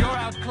 chill out. You're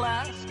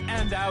outclassed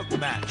and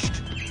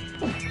outmatched.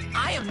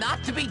 I am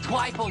not to be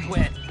trifled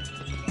with.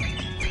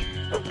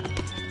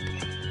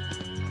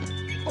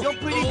 You're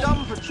pretty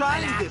dumb for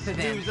trying An this,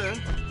 accident.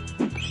 loser.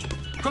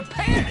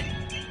 Prepared.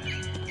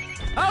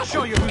 I'll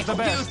show you who's the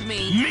best. Excuse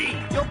me. Me.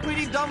 You're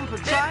pretty dumb for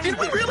trying Did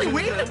we this, really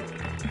loser. win?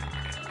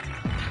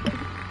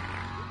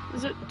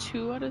 Is it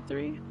 2 out of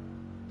 3?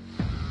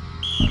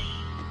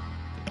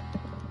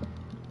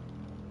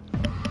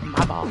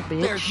 My ball,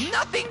 bitch. There's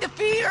nothing to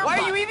fear. Why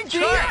are but you even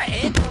fear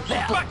trying?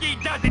 itself. Bucky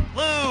doesn't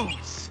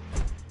lose.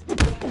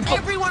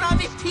 Everyone on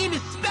this team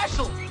is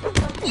special.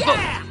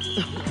 Yeah.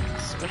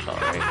 Special,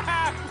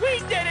 right? We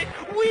did it.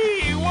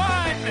 We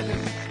won.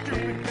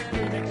 Stupid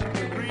picture makes you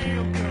feel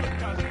real good,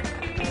 doesn't it?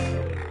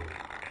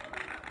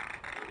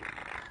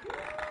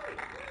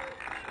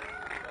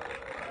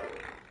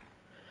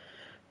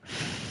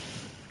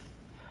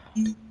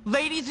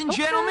 Ladies and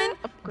gentlemen,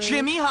 Upgrade.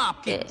 Jimmy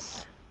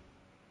Hopkins.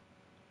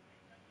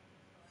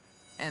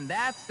 And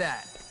that's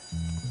that.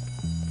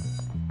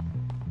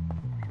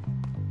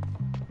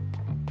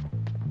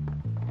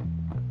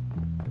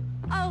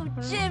 Oh,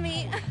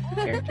 Jimmy.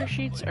 Character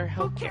sheets are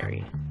help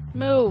carry.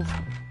 Move.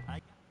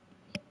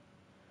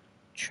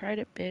 Tried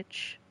it,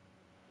 bitch.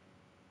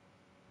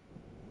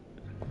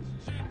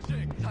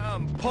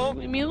 Paul.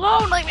 Leave me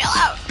alone. Leave me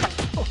alone.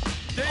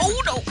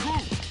 Oh no!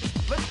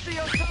 Let's see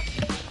how tough.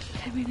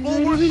 Leave me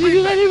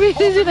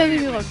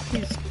alone,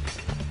 please.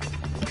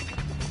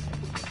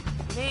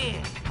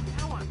 Man,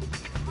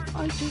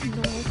 I didn't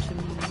know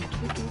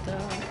to do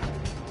that.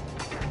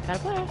 Got a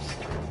blast.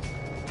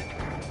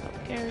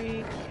 Help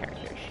carry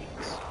character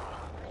sheets.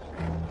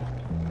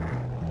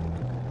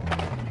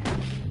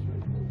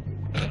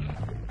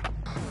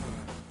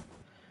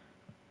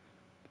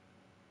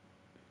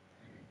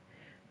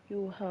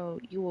 You a hoe,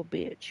 you a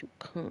bitch, you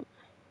cunt.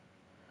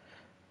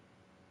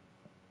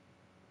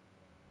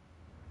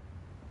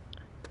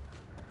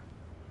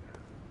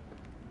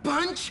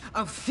 Bunch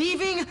of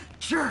thieving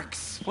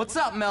jerks! What's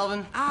up,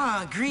 Melvin?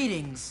 Ah,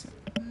 greetings.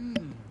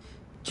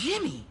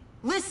 Jimmy,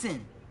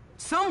 listen.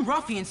 Some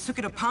ruffians took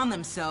it upon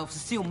themselves to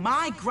steal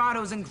my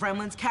Grottos and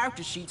Gremlins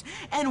character sheets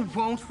and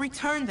won't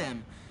return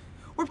them.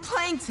 We're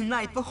playing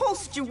tonight. The whole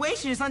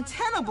situation is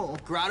untenable.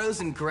 Grottos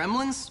and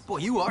Gremlins? Boy,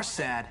 you are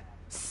sad.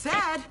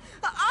 Sad?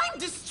 I'm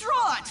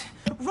distraught!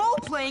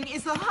 Role-playing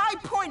is the high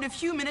point of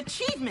human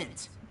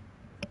achievement.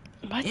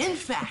 What? In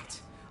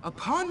fact,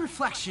 upon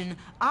reflection,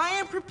 I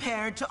am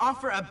prepared to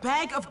offer a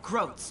bag of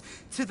groats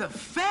to the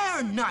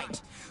fair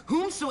knight,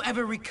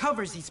 whomsoever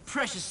recovers these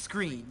precious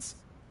screens.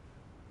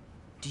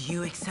 Do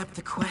you accept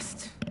the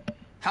quest?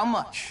 How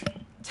much?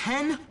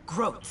 10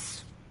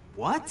 groats.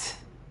 What?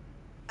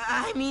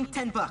 I mean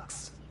 10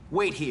 bucks.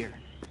 Wait here.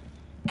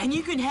 And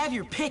you can have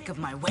your pick of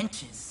my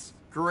wenches.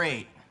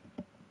 Great.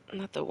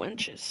 Not the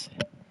wenches.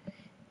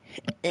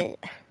 Okay,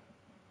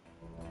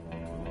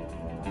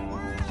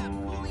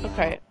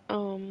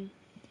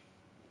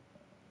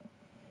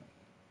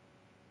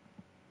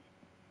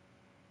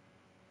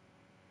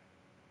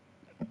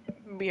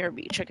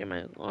 BRB, checking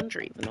my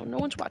laundry, even though no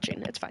one's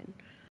watching, it's fine.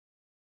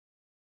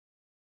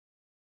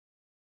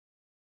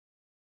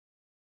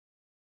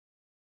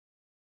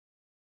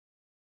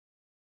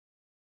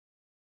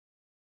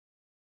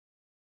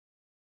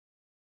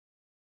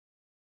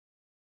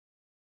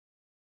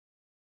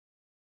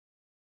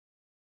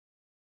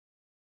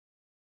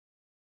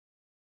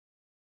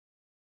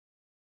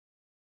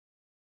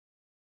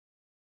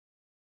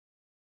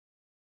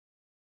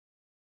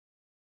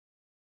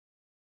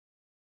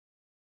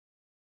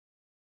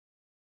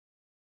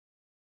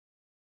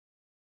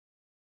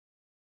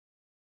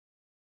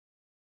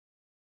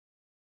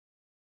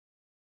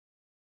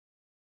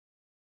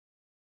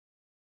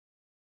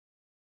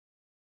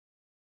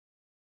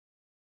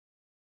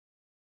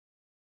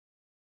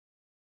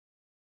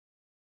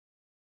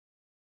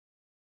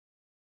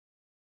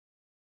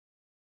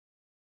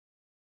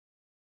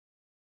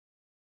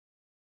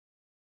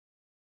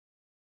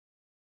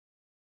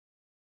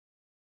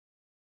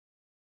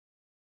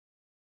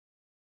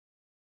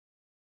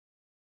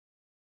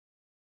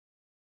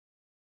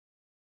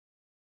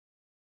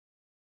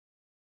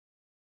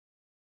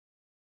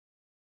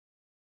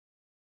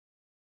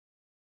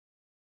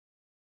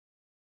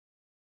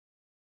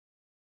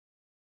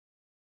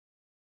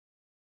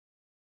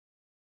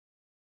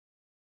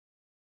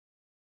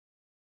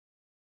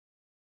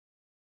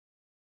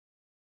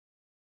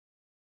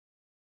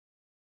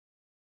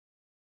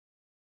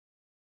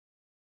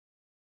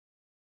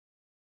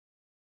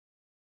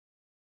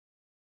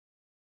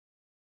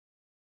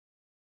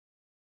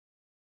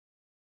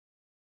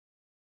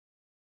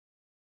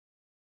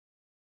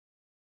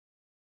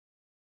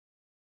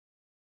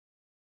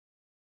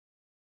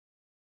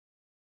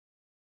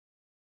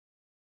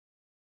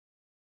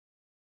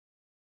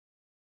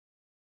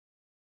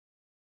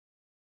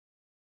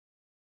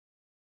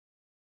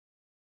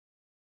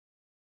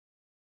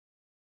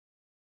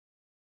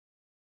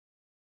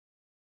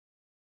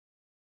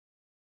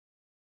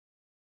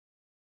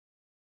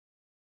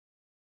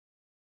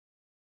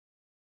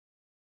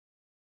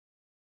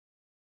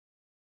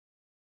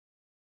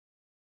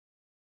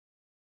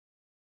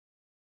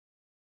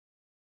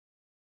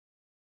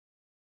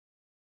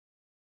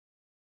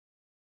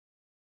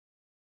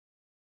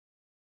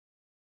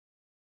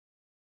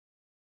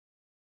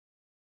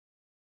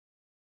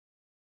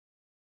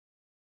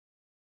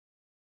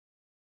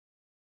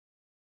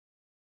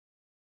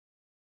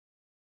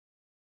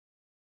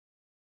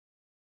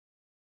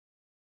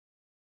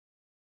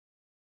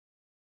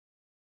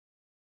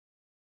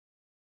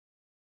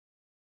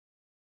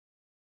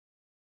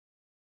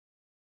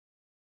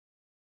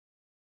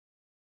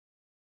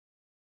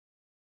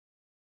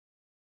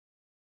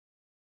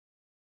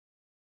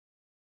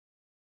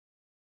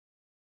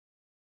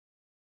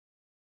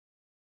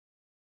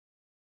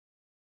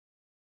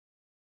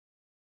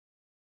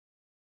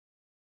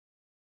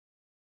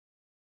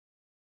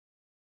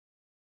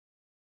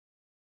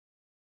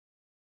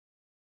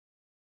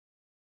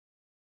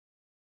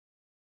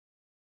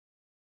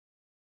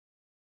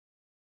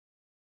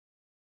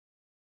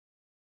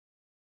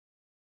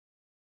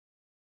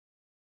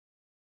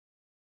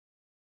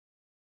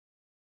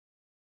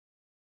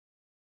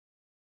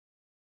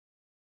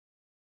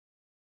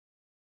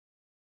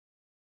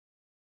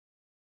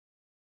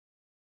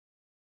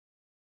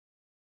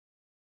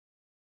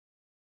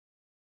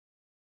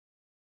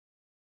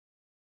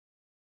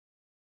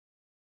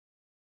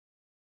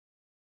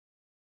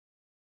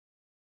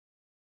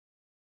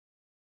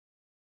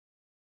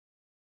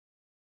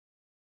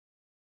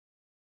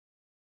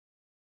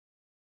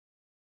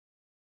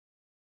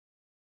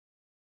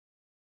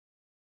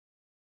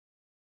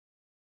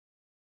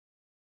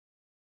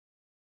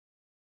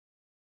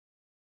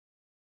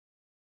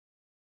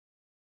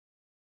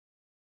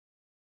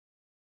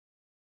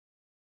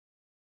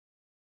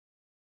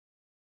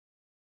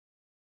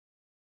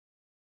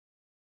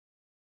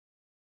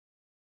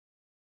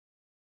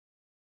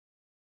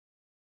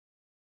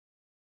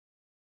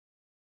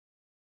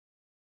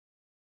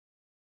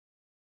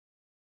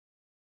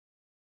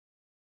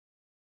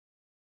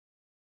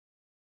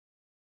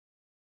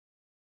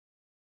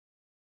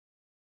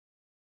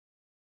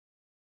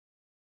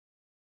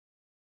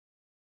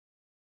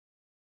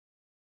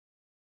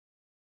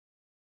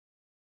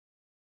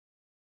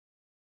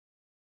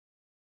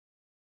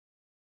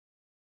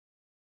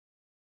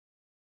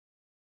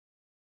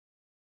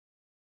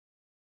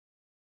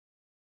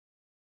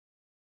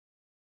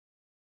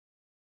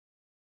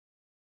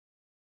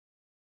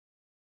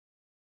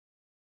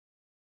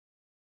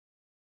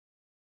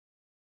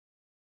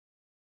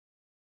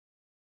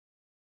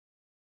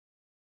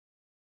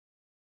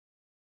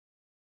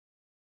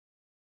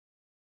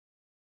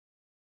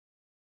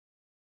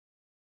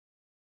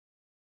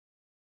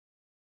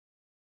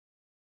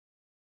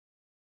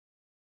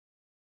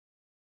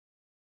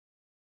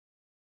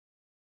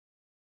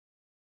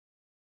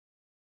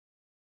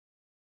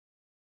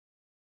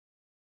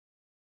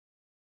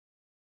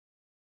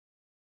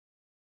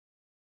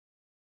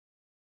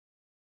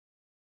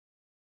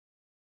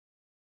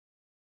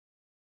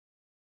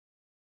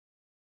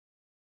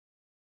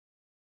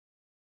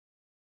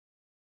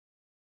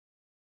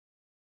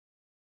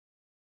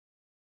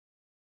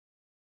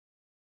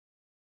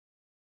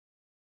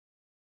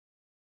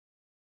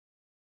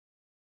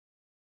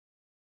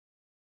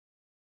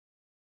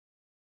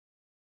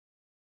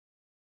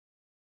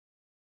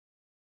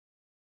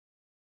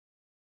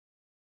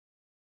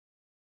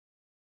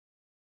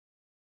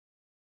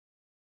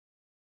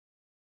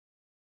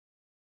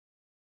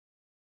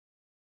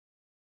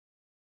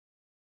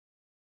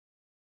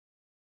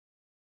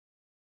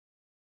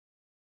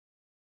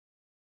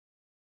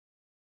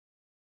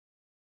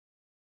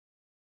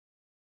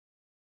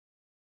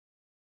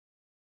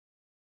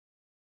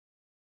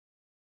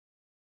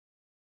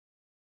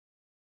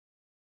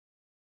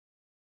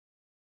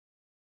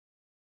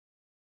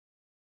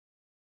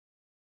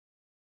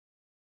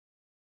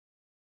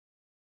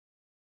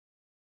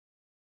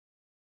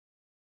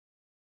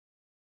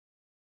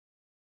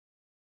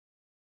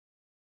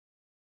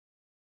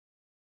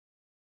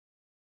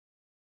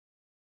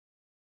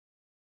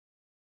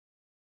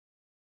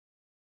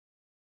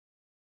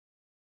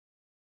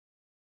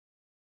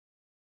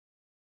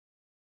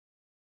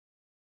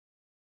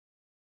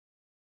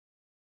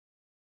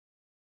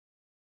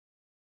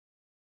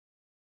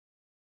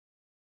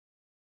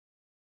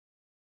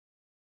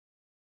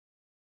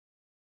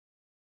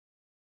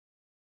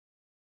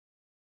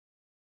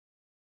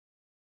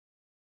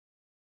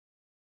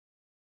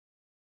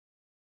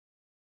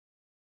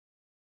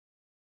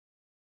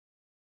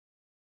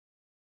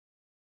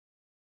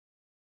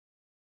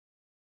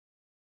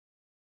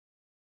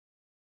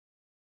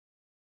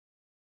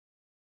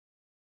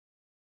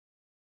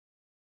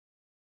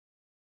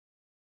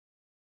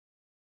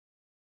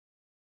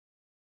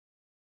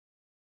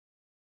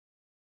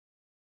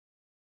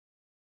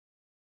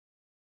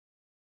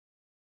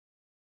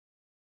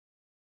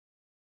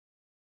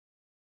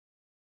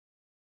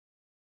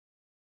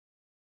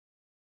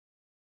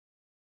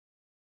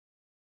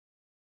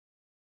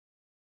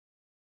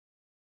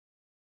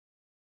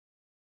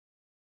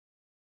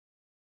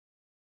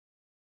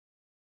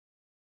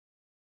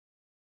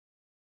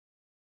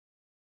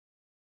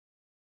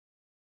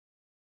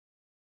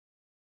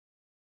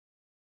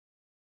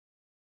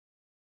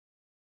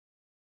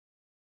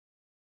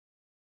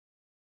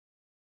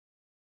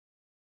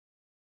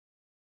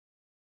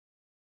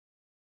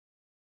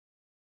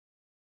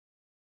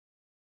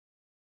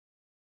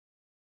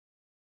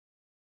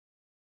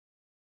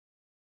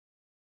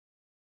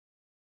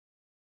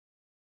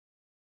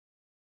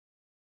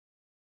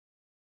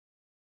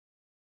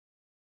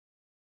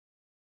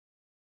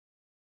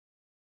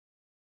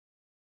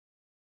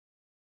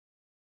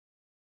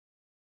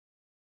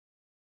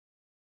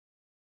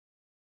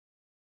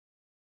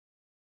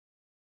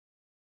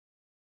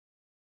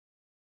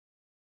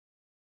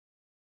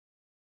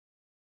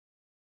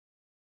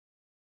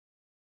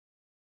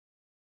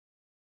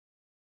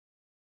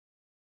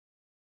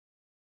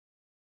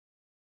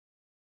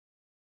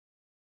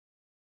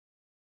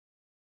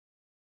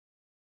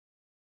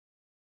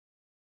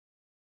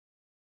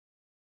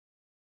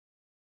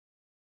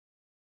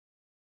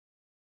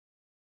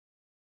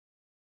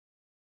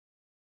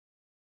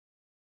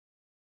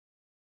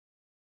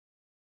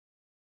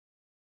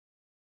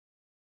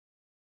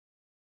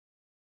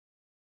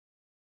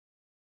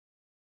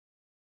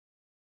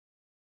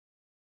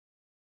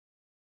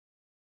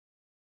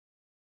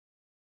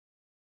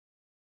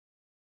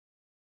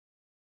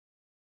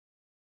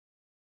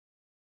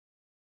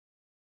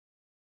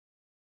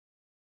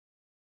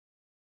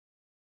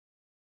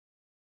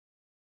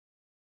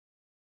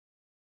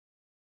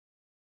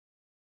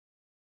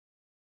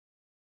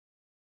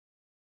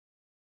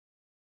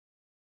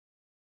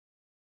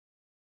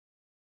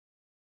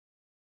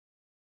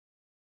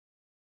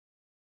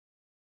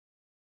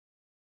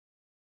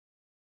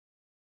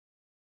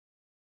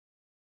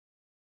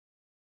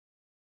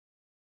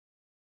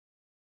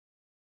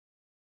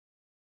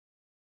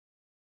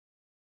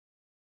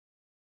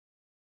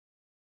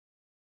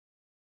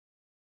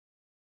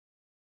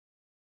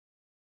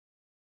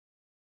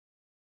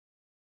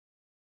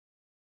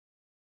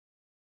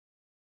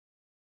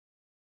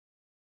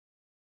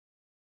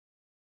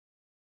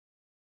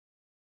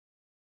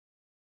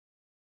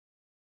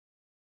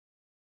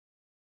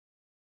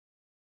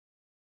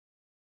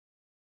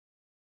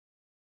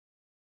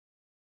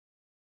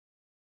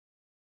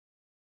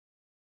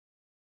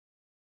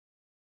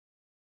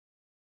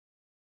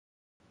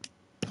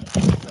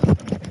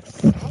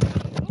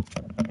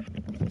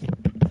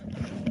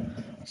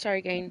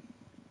 Sorry, Gain.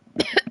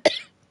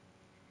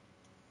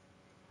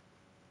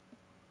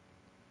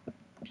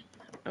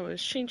 I was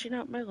changing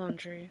out my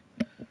laundry.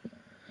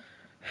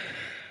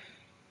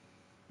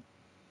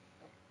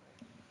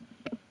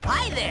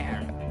 Hi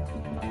there!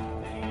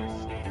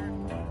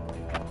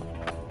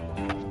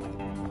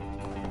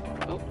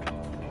 Oh.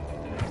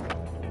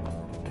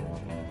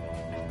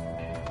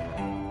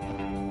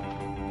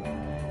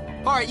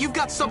 Alright, you've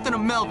got something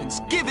of Melvin's.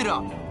 Give it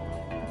up!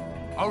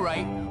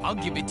 Alright, I'll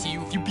give it to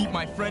you if you beat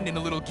my friend in a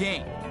little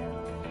game.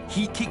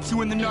 He kicks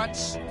you in the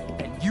nuts,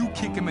 and you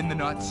kick him in the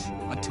nuts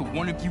until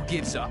one of you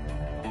gives up.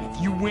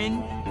 If you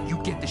win, you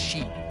get the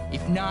sheet.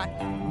 If not,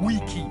 we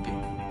keep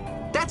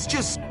it. That's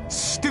just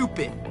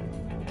stupid.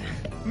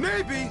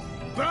 Maybe,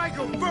 but I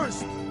go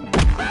first.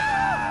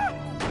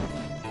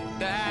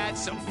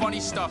 That's some funny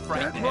stuff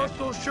right there.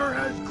 Russell sure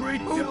has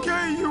great jelly.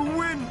 Okay, you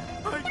win.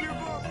 I give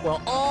up.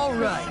 Well, all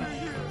right.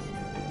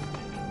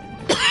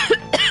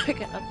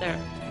 Get up there.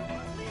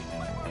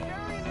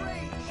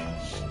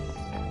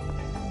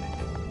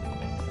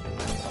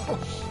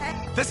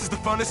 This is the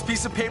funnest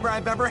piece of paper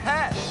I've ever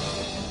had.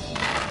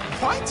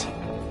 What?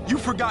 You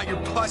forgot your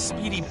plus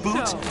speedy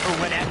boots or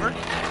whatever?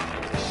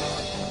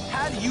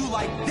 How do you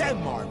like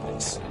them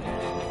marbles?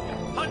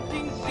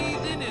 Hunting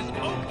season is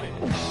open.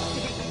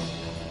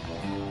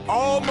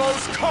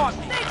 Almost caught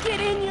me. Stick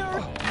it in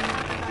your...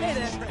 Hey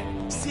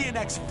there. See you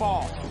next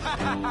fall.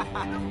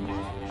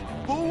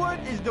 Forward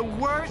is the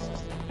worst.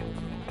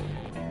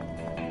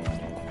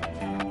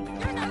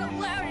 You're not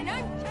allowed, and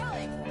I'm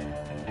telling.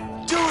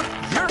 Dude,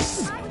 you're...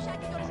 I wish I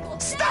could go to school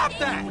Stop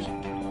 7 days that!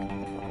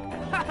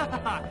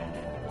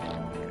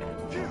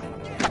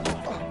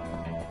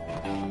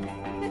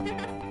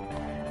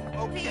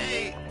 a week.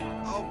 Okay,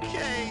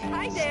 okay.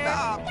 Hi there.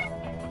 Stop.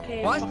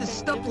 Okay, Why is this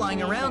stuff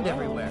lying around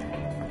everywhere?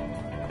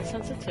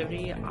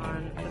 Sensitivity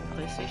on the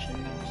PlayStation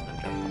is not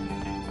good.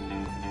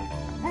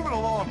 Moving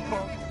along,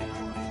 punk.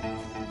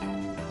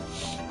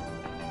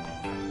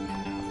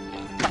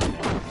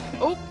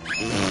 Oh!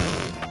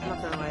 I'm not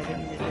gonna lie, I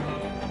didn't do it.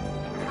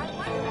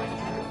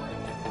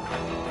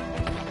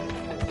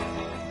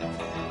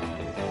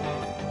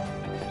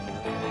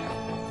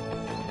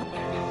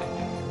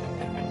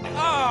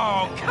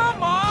 Oh,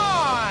 come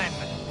on!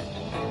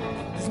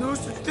 There's no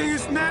such thing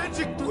as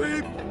magic,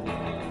 dweeb.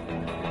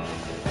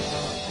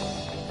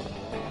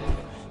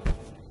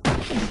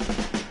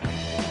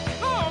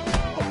 Oh,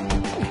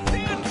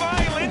 stand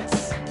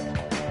violence!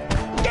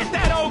 Get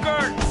that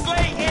ogre!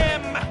 Slay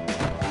him!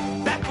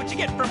 That's what you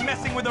get for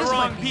messing with the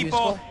wrong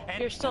people.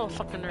 You're still a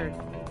fucking nerd.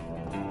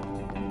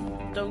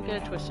 Don't get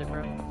it twisted,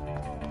 bro.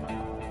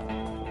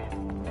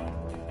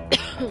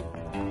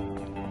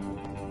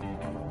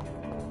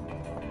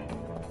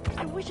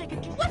 I wish I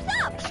could do. What's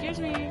up? Excuse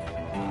me.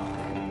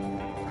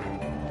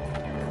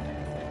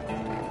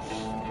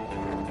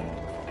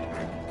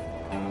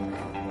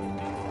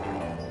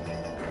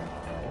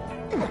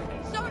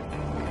 Sorry.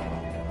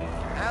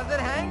 How's it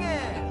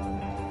hanging?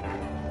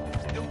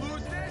 You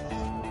lose this?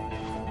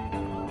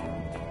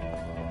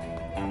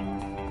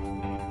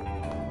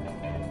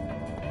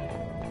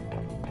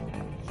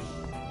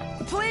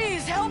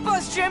 Please help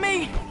us,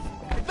 Jimmy!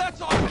 If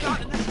that's all you got,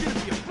 then this is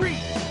gonna be a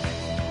breeze.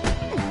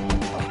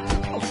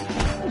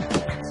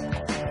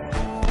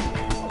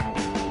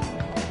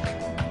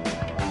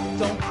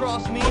 Don't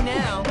cross me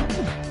now.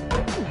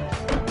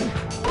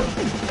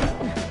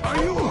 Are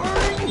you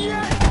hurting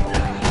yet?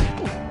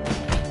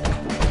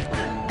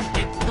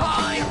 It's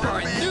time for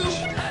a new...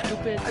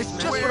 Stupid. It's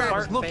just what I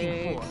was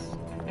looking for.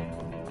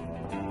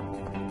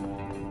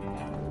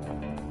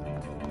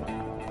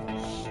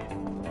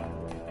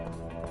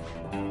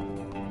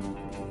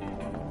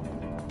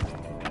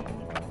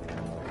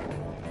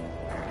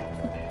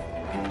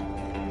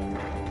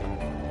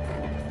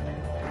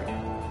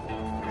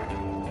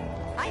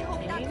 I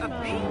hope not to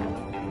be.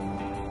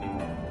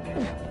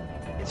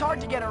 It's hard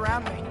to get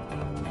around me.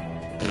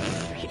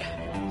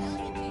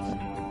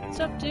 What's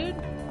up, dude?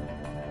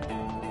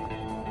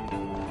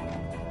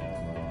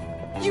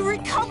 You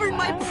recovered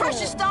my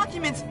precious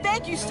documents!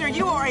 Thank you, sir!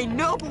 You are a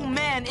noble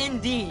man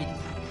indeed!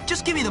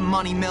 Just give me the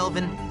money,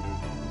 Melvin.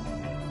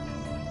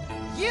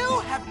 You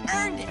have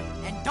earned it,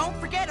 and don't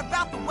forget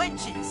about the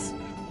wenches.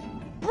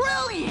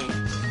 Brilliant!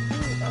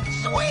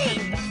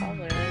 Sweet!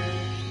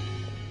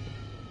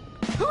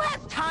 Who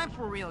has time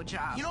for a real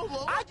job? You know,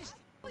 Lola? I just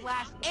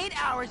last 8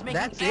 hours making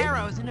That's it?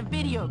 arrows in a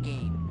video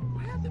game.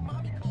 Where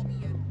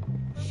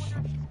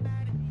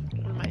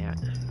am I at?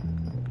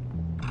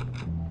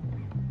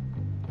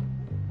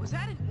 Was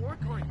that an orc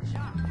or a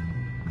job?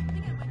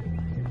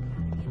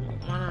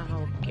 I wanna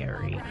help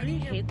Gary. I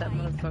hate that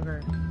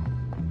motherfucker.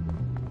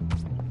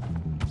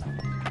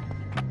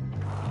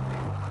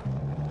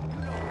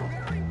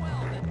 Very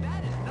well that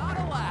that is not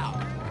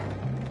allowed.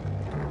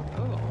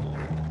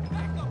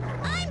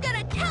 I'm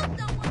gonna tell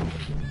someone.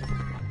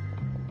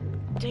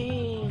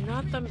 Dang,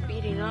 not them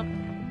beating up.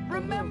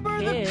 Remember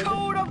little the kid.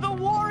 code of the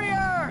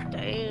warrior!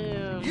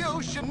 Damn.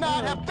 You should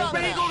not have done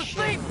Ready to go that. to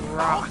sleep?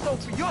 Rock. Also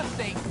for your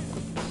sake.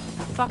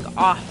 Fuck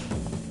off.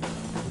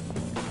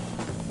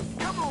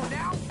 Come on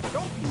now.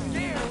 Don't be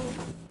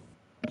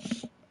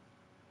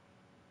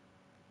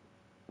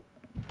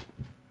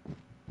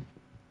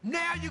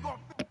Now you go.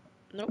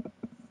 Nope.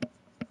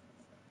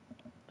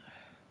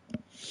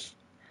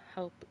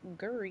 Help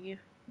Gurry.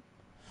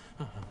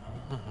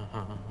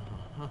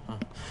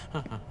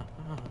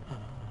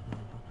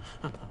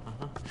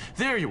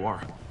 There you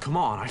are. Come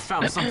on, I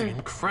found something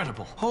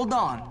incredible. Hold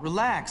on,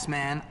 relax,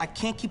 man. I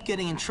can't keep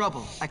getting in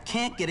trouble. I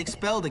can't get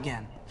expelled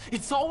again.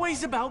 It's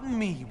always about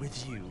me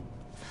with you.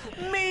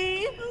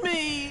 Me,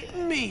 me,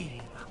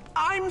 me.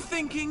 I'm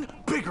thinking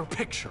bigger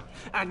picture,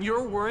 and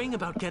you're worrying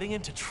about getting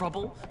into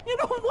trouble? You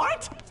know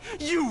what?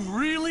 You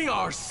really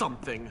are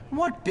something.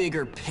 What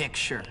bigger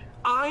picture?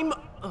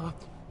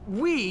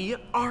 We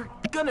are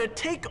gonna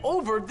take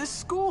over this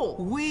school.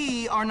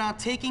 We are not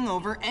taking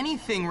over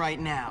anything right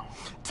now.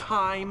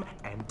 Time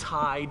and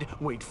tide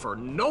wait for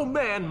no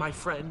man, my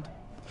friend.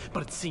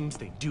 But it seems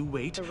they do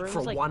wait for a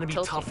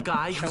wannabe tough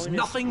guy who's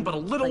nothing but a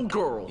little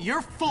girl.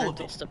 You're full of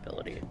it.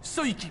 Stability.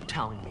 So you keep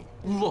telling me,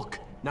 look,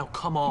 now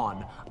come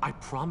on. I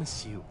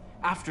promise you,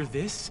 after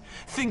this,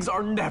 things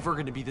are never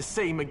gonna be the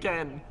same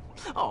again.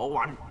 Oh,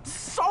 I'm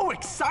so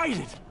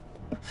excited.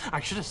 I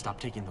should have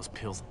stopped taking those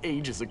pills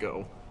ages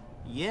ago.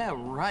 Yeah,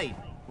 right.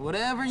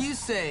 Whatever you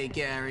say,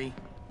 Gary.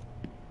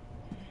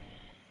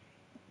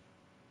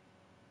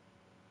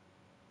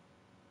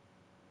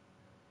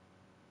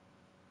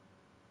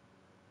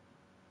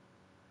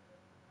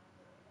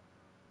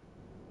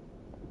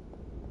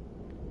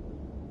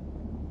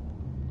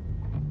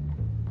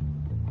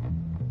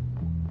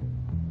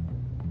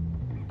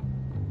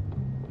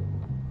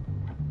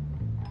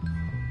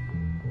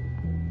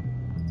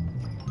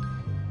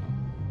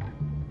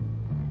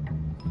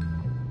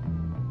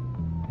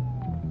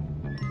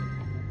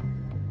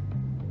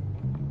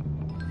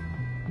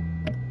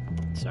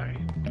 Sorry.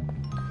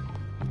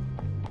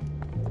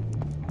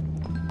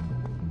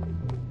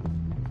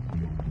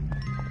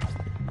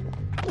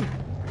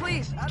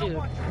 Please, I don't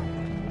want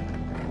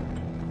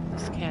you.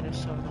 This cat is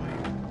so annoying.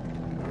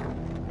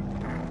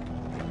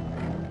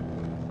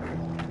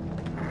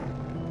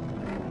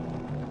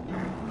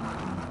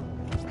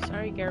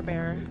 Sorry, Gare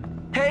Bear.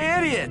 Hey,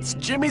 idiots!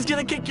 Jimmy's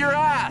gonna kick your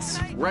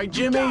ass! Right,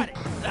 Jimmy?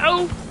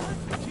 No!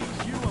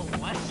 Teach you a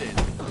lesson.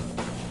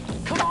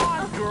 Come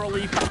on,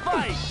 girlie,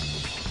 fight!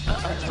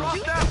 Drop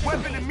that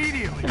weapon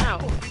immediately. Ow.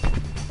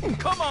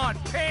 Come on,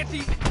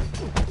 panty.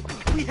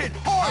 We hit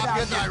hard out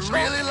Hopkins, here, I chump.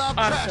 really love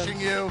Awesome. trashing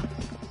you.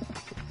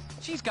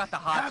 She's got the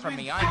hots from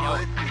me, I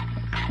know.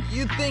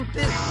 You think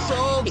this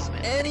solves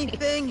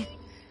anything?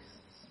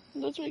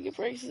 That's what you get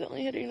for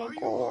accidentally hitting a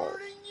goal.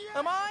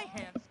 Am I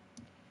handsome?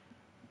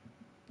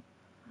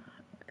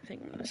 I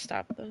think I'm gonna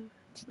stop though.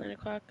 It's 9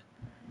 o'clock.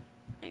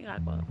 I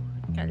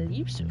gotta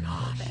leave soon. Go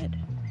to bed.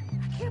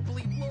 I can't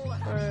believe Lola.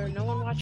 For no one watching.